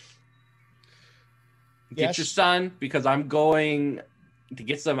get Yes? your son, because I'm going to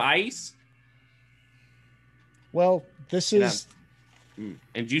get some ice? Well, this is...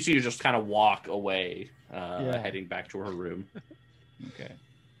 And you see her just kind of walk away, heading back to her room. Okay.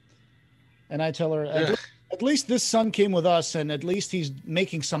 And I tell her, at least this son came with us, and at least he's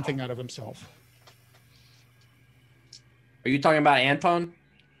making something out of himself. Are you talking about Anton?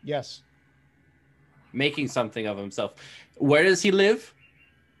 Yes. Making something of himself. Where does he live?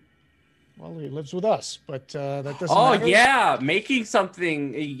 Well, he lives with us, but that doesn't Oh, matter. yeah. Making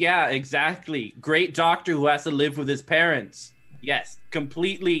something. Yeah, exactly. Great doctor who has to live with his parents. Yes,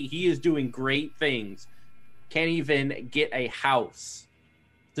 completely. He is doing great things. Can't even get a house.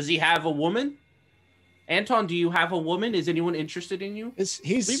 Does he have a woman? Anton, do you have a woman? Is anyone interested in you? He's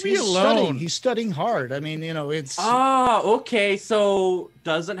studying. He's studying hard. I mean, it's... Okay. So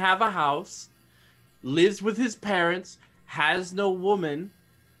doesn't have a house, lives with his parents, has no woman.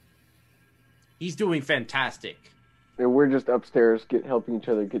 He's doing fantastic. And we're just upstairs helping each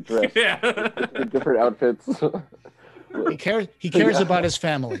other get dressed. In different outfits. He cares about his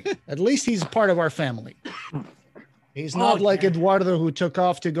family. At least he's part of our family. He's not like Eduardo, who took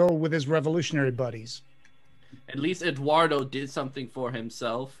off to go with his revolutionary buddies. At least Eduardo did something for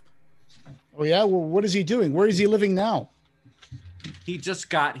himself. Oh, yeah? Well, what is he doing? Where is he living now? He just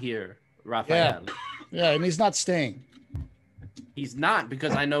got here, Rafael. Yeah, and he's not staying. He's not,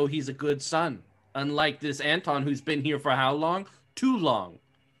 because I know he's a good son. Unlike this Anton, who's been here for how long? Too long.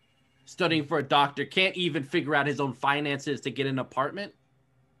 Studying for a doctor, can't even figure out his own finances to get an apartment.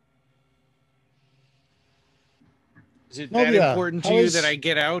 Is it that Novia, important to how you is- that I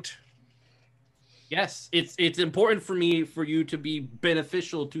get out? Yes, it's important for you to be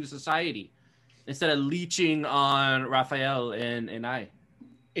beneficial to society instead of leeching on Rafael and I.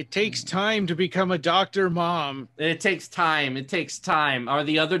 It takes time to become a doctor, Mom. It takes time. It takes time. Are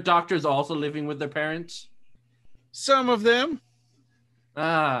the other doctors also living with their parents? Some of them.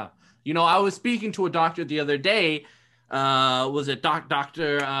 I was speaking to a doctor the other day. Was it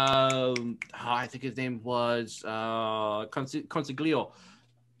Doctor? I think his name was Consiglio,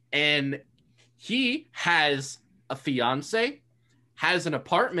 and he has a fiance, has an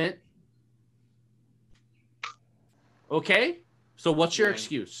apartment. Okay, so what's your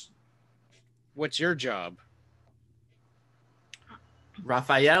excuse? What's your job?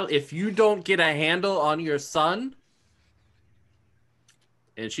 Rafael, if you don't get a handle on your son,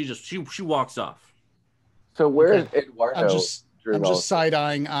 and she walks off. So where is Eduardo? I'm just during all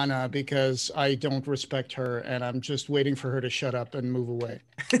side-eyeing Anna because I don't respect her, and I'm just waiting for her to shut up and move away.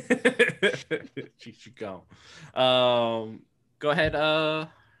 She should go. Go ahead,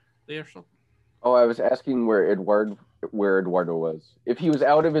 Learco. Oh, I was asking where Eduardo was. If he was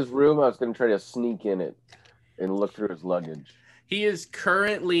out of his room, I was going to try to sneak in it and look through his luggage. He is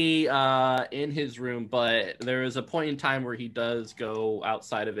currently in his room, but there is a point in time where he does go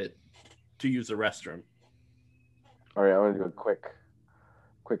outside of it to use the restroom. All right, I want to do a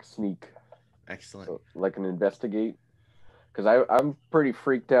quick sneak. Excellent. So, like an investigate, because I'm pretty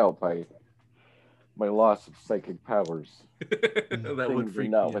freaked out by my loss of psychic powers. That would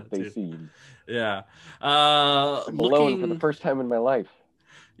freak not me what out, they too. seem. Yeah. I'm alone for the first time in my life.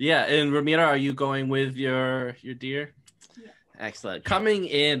 Yeah, and Ramira, are you going with your deer? Yeah. Excellent. Coming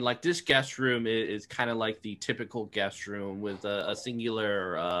in, like this guest room is kind of like the typical guest room with a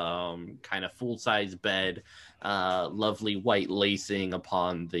singular kind of full-size bed, lovely white lacing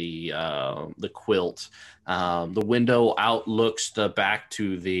upon the quilt. The window outlooks the back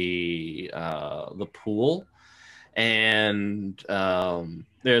to the pool, and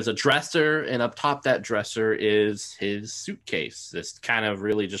there's a dresser, and up top that dresser is his suitcase. This kind of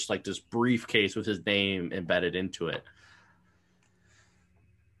really just like this briefcase with his name embedded into it.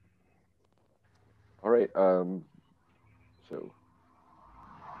 All right. So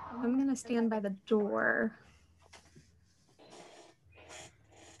I'm gonna stand by the door.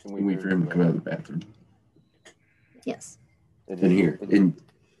 can We wait for him to come out of the bathroom. Yes. And here, and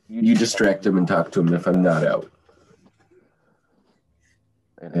you distract him and talk to him if I'm not out.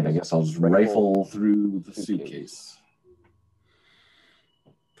 And I guess I'll just rifle through the suitcase.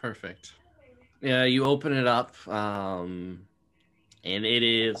 Perfect. Yeah, you open it up, and it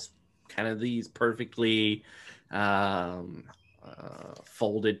is kind of these perfectly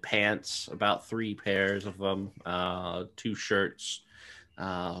folded pants, about 3 pairs of them, 2 shirts,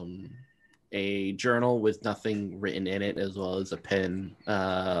 a journal with nothing written in it, as well as a pen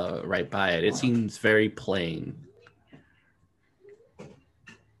right by it. It seems very plain.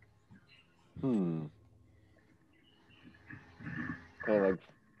 Can I like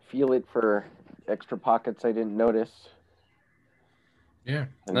feel it for extra pockets I didn't notice? Yeah.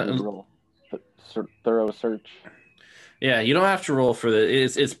 And do a real thorough search. Yeah, you don't have to roll for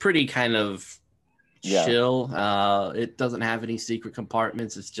this. It's pretty kind of chill. It doesn't have any secret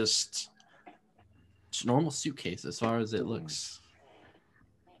compartments. It's just a normal suitcase as far as it looks.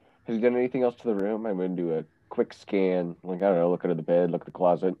 Has he done anything else to the room? I'm going to do a quick scan. Like, I don't know, look under the bed, look at the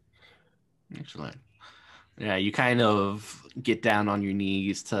closet. Excellent. Yeah, you kind of get down on your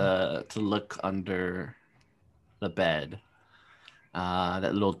knees to look under the bed.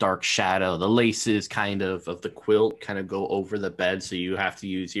 That little dark shadow, the laces kind of the quilt kind of go over the bed, so you have to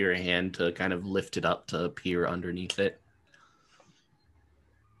use your hand to kind of lift it up to peer underneath it.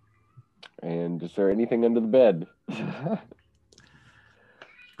 And is there anything under the bed?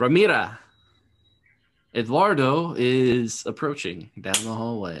 Ramira, Eduardo is approaching down the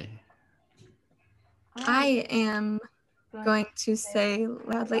hallway. I am going to say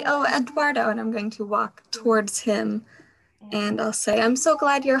loudly, "Oh, Eduardo," and I'm going to walk towards him, and I'll say, "I'm so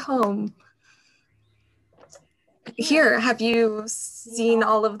glad you're home. Here, have you seen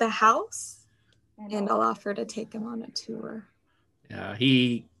all of the house?" And I'll offer to take him on a tour. Yeah,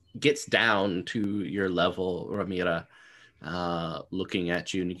 he gets down to your level, Ramira, looking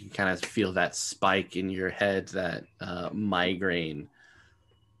at you, and you can kind of feel that spike in your head, that migraine.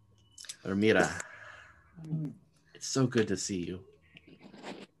 Ramira, it's so good to see you.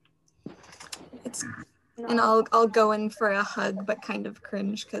 And I'll go in for a hug, but kind of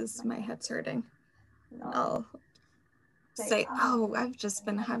cringe because my head's hurting. I'll say, "Oh, I've just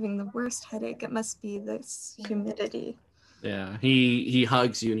been having the worst headache. It must be this humidity." Yeah, he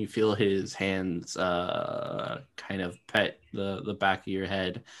hugs you and you feel his hands kind of pet the back of your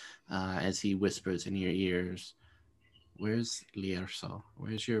head as he whispers in your ears, "Where's Learco?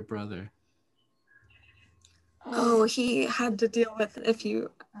 Where's your brother?" Oh, he had to deal with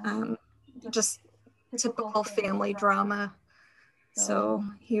just typical family drama. So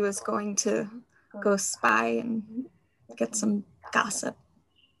he was going to go spy and get some gossip.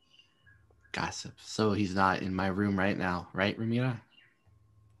 Gossip. So he's not in my room right now, right, Ramira?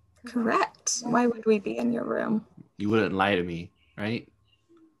 Correct. Why would we be in your room? You wouldn't lie to me, right?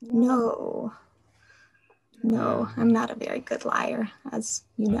 No. No, I'm not a very good liar, as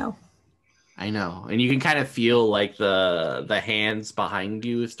you know. I know. And you can kind of feel like the hands behind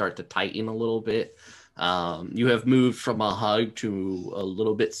you start to tighten a little bit. You have moved from a hug to a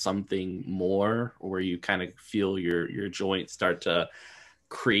little bit something more, where you kind of feel your joints start to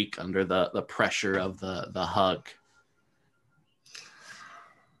creak under the pressure of the hug.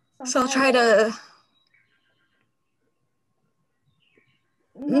 So I'll try to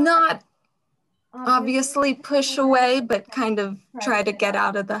not obviously push away, but kind of try to get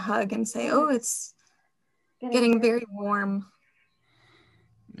out of the hug and say, "Oh, it's getting very warm."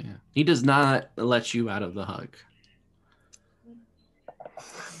 Yeah. He does not let you out of the hug.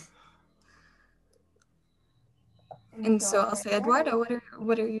 And so I'll say, "Eduardo,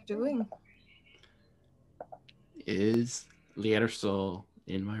 what are you doing?" Is Learco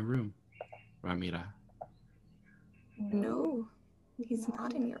in my room, Ramira? No, he's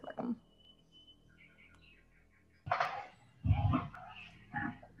not in your room.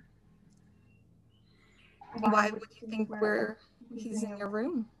 Why would you think he's in your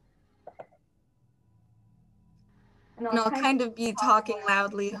room? And I'll kind of be talking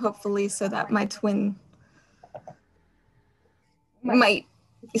loudly, hopefully, so that my twin might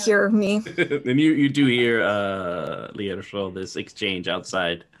hear me. And you do hear Learco, this exchange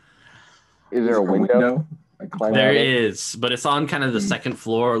outside. Is there a window? There is, but it's on kind of the second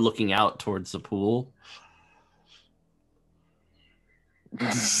floor looking out towards the pool.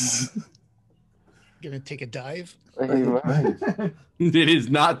 Gonna take a dive? It is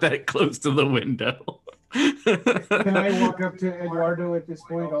not that close to the window. Can I walk up to Eduardo at this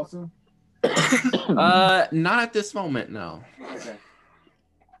point also? Not at this moment, no. Okay.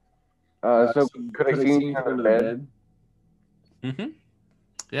 So could I see you on the bed? Mm-hmm.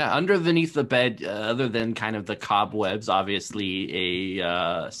 Yeah, underneath the bed, other than kind of the cobwebs, obviously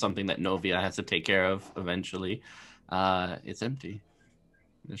something that Novia has to take care of eventually. It's empty.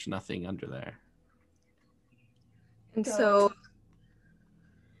 There's nothing under there. And so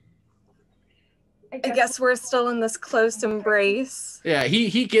I guess we're still in this close embrace. Yeah,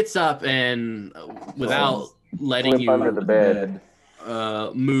 he gets up and without letting you under the bed.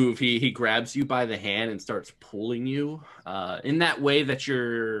 Move, he grabs you by the hand and starts pulling you in that way that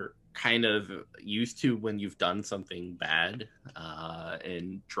you're kind of used to when you've done something bad,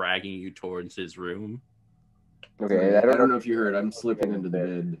 and dragging you towards his room. Okay, I don't know if you heard. I'm slipping into the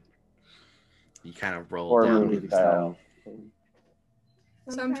bed. You kind of roll Or down. movie style.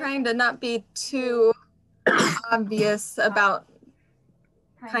 So I'm trying to not be too obvious about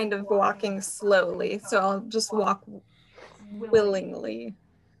kind of walking slowly. So I'll just walk willingly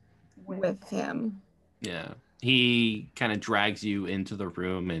with him. Yeah. He kind of drags you into the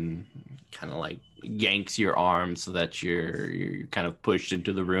room and kind of like yanks your arm so that you're kind of pushed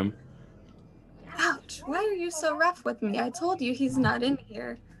into the room. Ouch, why are you so rough with me? I told you he's not in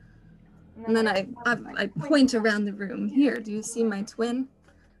here. And then I point around the room. Here, do you see my twin?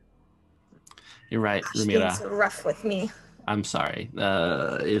 You're right, Gosh, being Ramira. so rough with me. I'm sorry.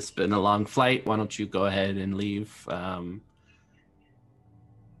 It's been a long flight. Why don't you go ahead and leave? I'm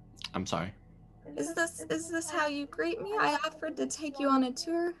sorry. Is this how you greet me? I offered to take you on a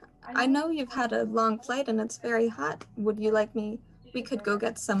tour. I know you've had a long flight and it's very hot. Would you like me? We could go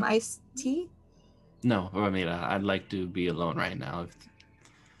get some iced tea. No, Ramira, I'd like to be alone right now. If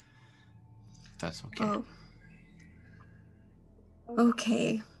that's okay. Oh.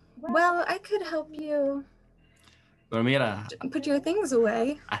 Okay. Well, I could help you Ramira, put your things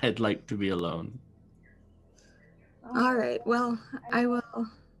away. I'd like to be alone. All right. Well, I will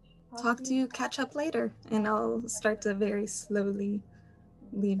talk to you, catch up later, and I'll start to very slowly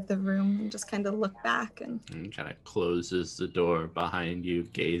leave the room and just kind of look back and kind of closes the door behind you,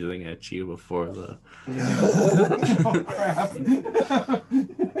 gazing at you before the. Oh, crap.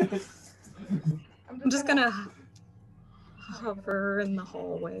 I'm just gonna hover in the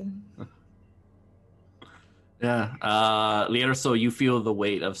hallway. Yeah, Learco, you feel the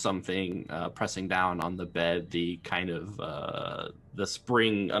weight of something pressing down on the bed. The kind of the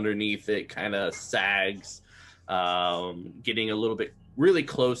spring underneath it kind of sags, getting a little bit really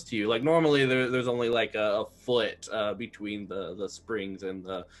close to you. Like normally there's only like a foot between the springs and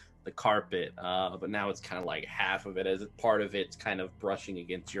the carpet, but now it's kind of like half of it, as part of it's kind of brushing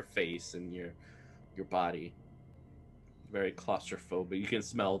against your face and your body. Very claustrophobic. You can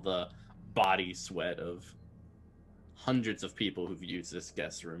smell the body sweat of hundreds of people who've used this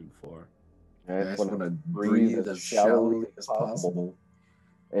guest room before. I just want to breathe as shallowly as possible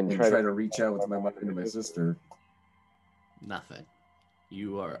and try to reach out with my mind to my sister. Nothing.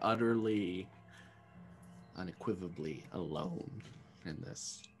 You are utterly, unequivocally alone in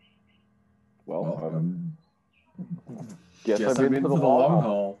this. Well, guess I'm in for the long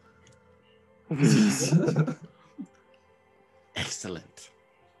haul. Excellent.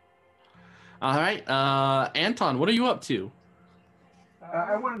 All right, Anton, what are you up to?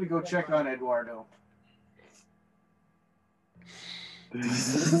 I wanted to go check on Eduardo.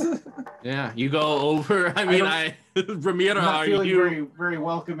 Yeah, you go over. Ramira, I'm are feeling you very, very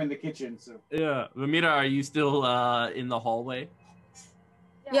welcome in the kitchen? So Yeah, Ramira, are you still in the hallway?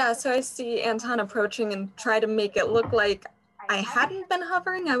 Yeah, so I see Anton approaching and try to make it look like I hadn't been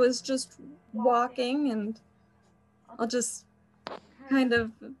hovering. I was just walking, and I'll just kind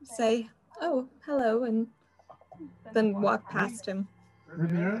of say, "Oh, hello," and then walk past him.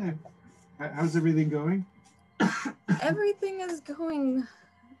 Ramira, how's everything going? Everything is going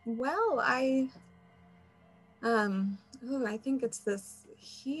well. I think it's this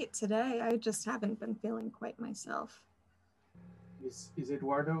heat today. I just haven't been feeling quite myself. Is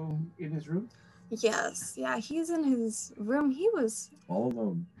Eduardo in his room? Yes, yeah, he's in his room. He was All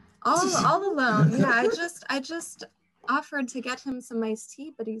alone. all alone. Yeah, I just offered to get him some iced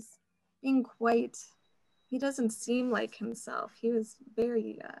tea, but he's being he doesn't seem like himself. He was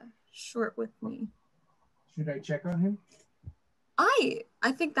very short with me. Should I check on him? I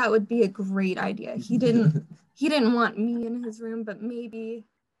think that would be a great idea. He didn't want me in his room, but maybe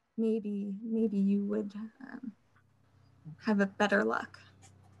you would have a better luck.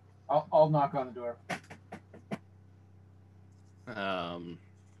 I'll knock on the door.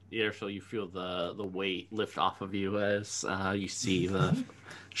 So you feel the weight lift off of you as you see the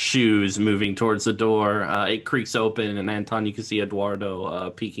shoes moving towards the door. It creaks open, and Anton, you can see Eduardo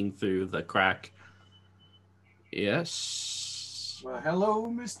peeking through the crack. Yes. Well, hello,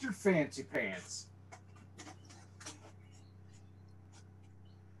 Mr. Fancy Pants.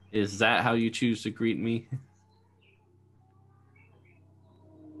 Is that how you choose to greet me?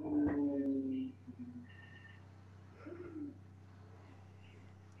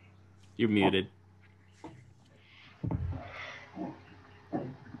 You're muted.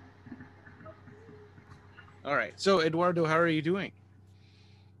 All right. So, Eduardo, how are you doing?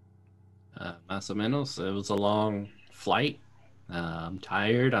 Más o menos. It was a long flight. I'm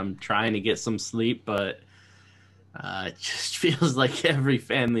tired. I'm trying to get some sleep, but it just feels like every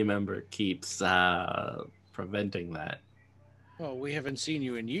family member keeps preventing that. Well, we haven't seen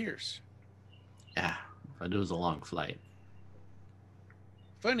you in years. Yeah, but it was a long flight.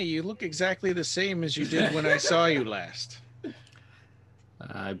 Funny, you look exactly the same as you did when I saw you last.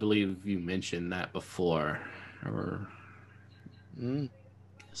 I believe you mentioned that before. Or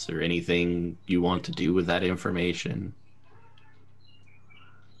is there anything you want to do with that information?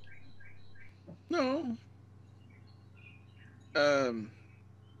 No.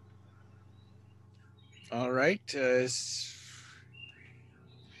 All right.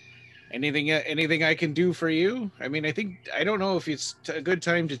 Anything I can do for you? I mean, I don't know if it's a good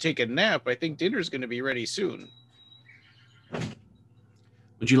time to take a nap. I think dinner's going to be ready soon.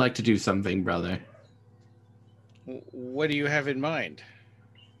 Would you like to do something, brother? What do you have in mind?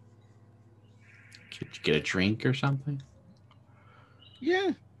 Could you get a drink or something?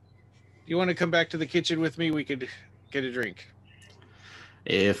 Yeah. You want to come back to the kitchen with me? We could get a drink.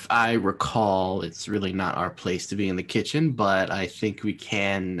 If I recall, it's really not our place to be in the kitchen, but I think we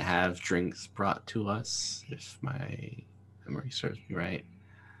can have drinks brought to us, if my memory serves me right.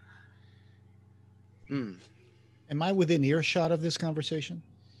 Am I within earshot of this conversation?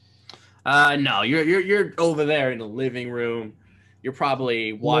 No, you're over there in the living room. You're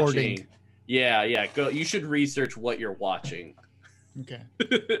probably watching. Lording. Yeah. Go. You should research what you're watching. Okay.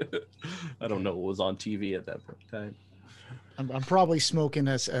 I don't know what was on TV at that time. I'm probably smoking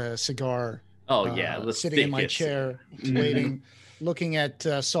a cigar. Oh yeah, sitting in my chair, waiting, looking at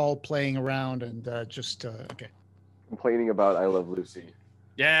Saul playing around, and just okay. Complaining about I Love Lucy.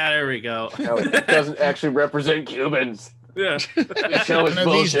 Yeah, there we go. No, it doesn't actually represent Cubans. Yeah. Show is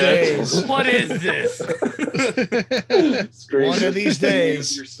these days. What is this? One of these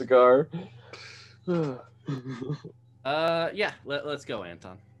days. Your cigar. Yeah. Let's go,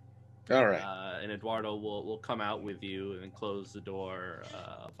 Anton. All right. And Eduardo will come out with you and close the door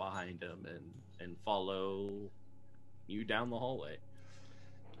behind him and follow you down the hallway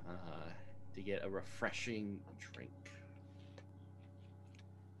to get a refreshing drink.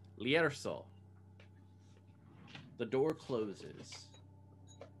 Learco, the door closes,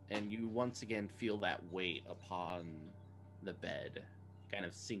 and you once again feel that weight upon the bed, kind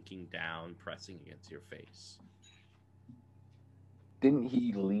of sinking down, pressing against your face. Didn't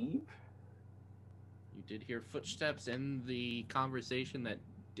he leave? You did hear footsteps in the conversation that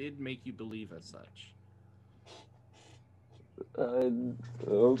did make you believe as such.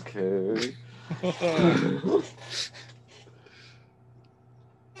 Okay.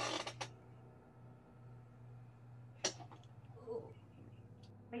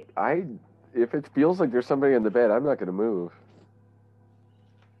 If it feels like there's somebody in the bed, I'm not going to move.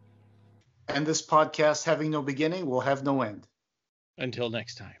 And this podcast, having no beginning, will have no end. Until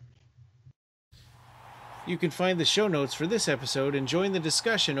next time. You can find the show notes for this episode and join the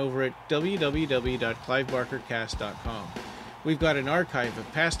discussion over at www.clivebarkercast.com. We've got an archive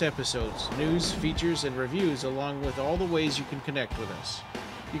of past episodes, news, features, and reviews, along with all the ways you can connect with us.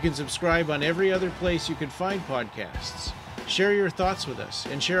 You can subscribe on every other place you can find podcasts. Share your thoughts with us,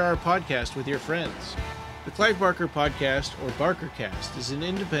 and share our podcast with your friends. The Clive Barker Podcast, or BarkerCast, is an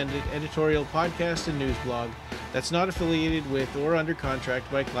independent editorial podcast and news blog that's not affiliated with or under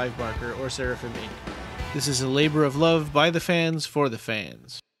contract by Clive Barker or Seraphim Inc. This is a labor of love by the fans for the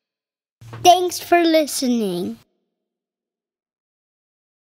fans. Thanks for listening.